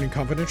 Saturday Morning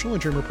Confidential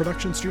and Dreamer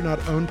Productions do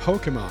not own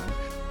Pokemon.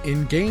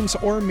 In games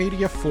or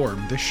media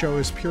form, this show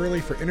is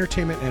purely for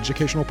entertainment and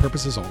educational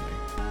purposes only.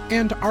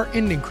 And our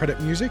ending credit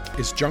music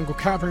is Jungle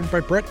Cavern by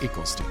Brett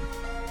Eccleston.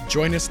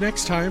 Join us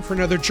next time for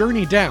another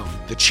journey down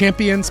the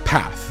Champion's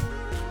Path.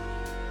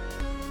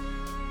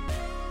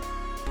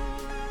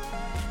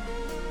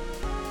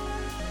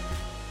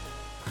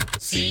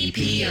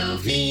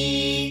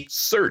 CPOV.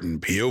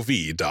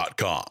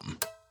 CertainPOV.com.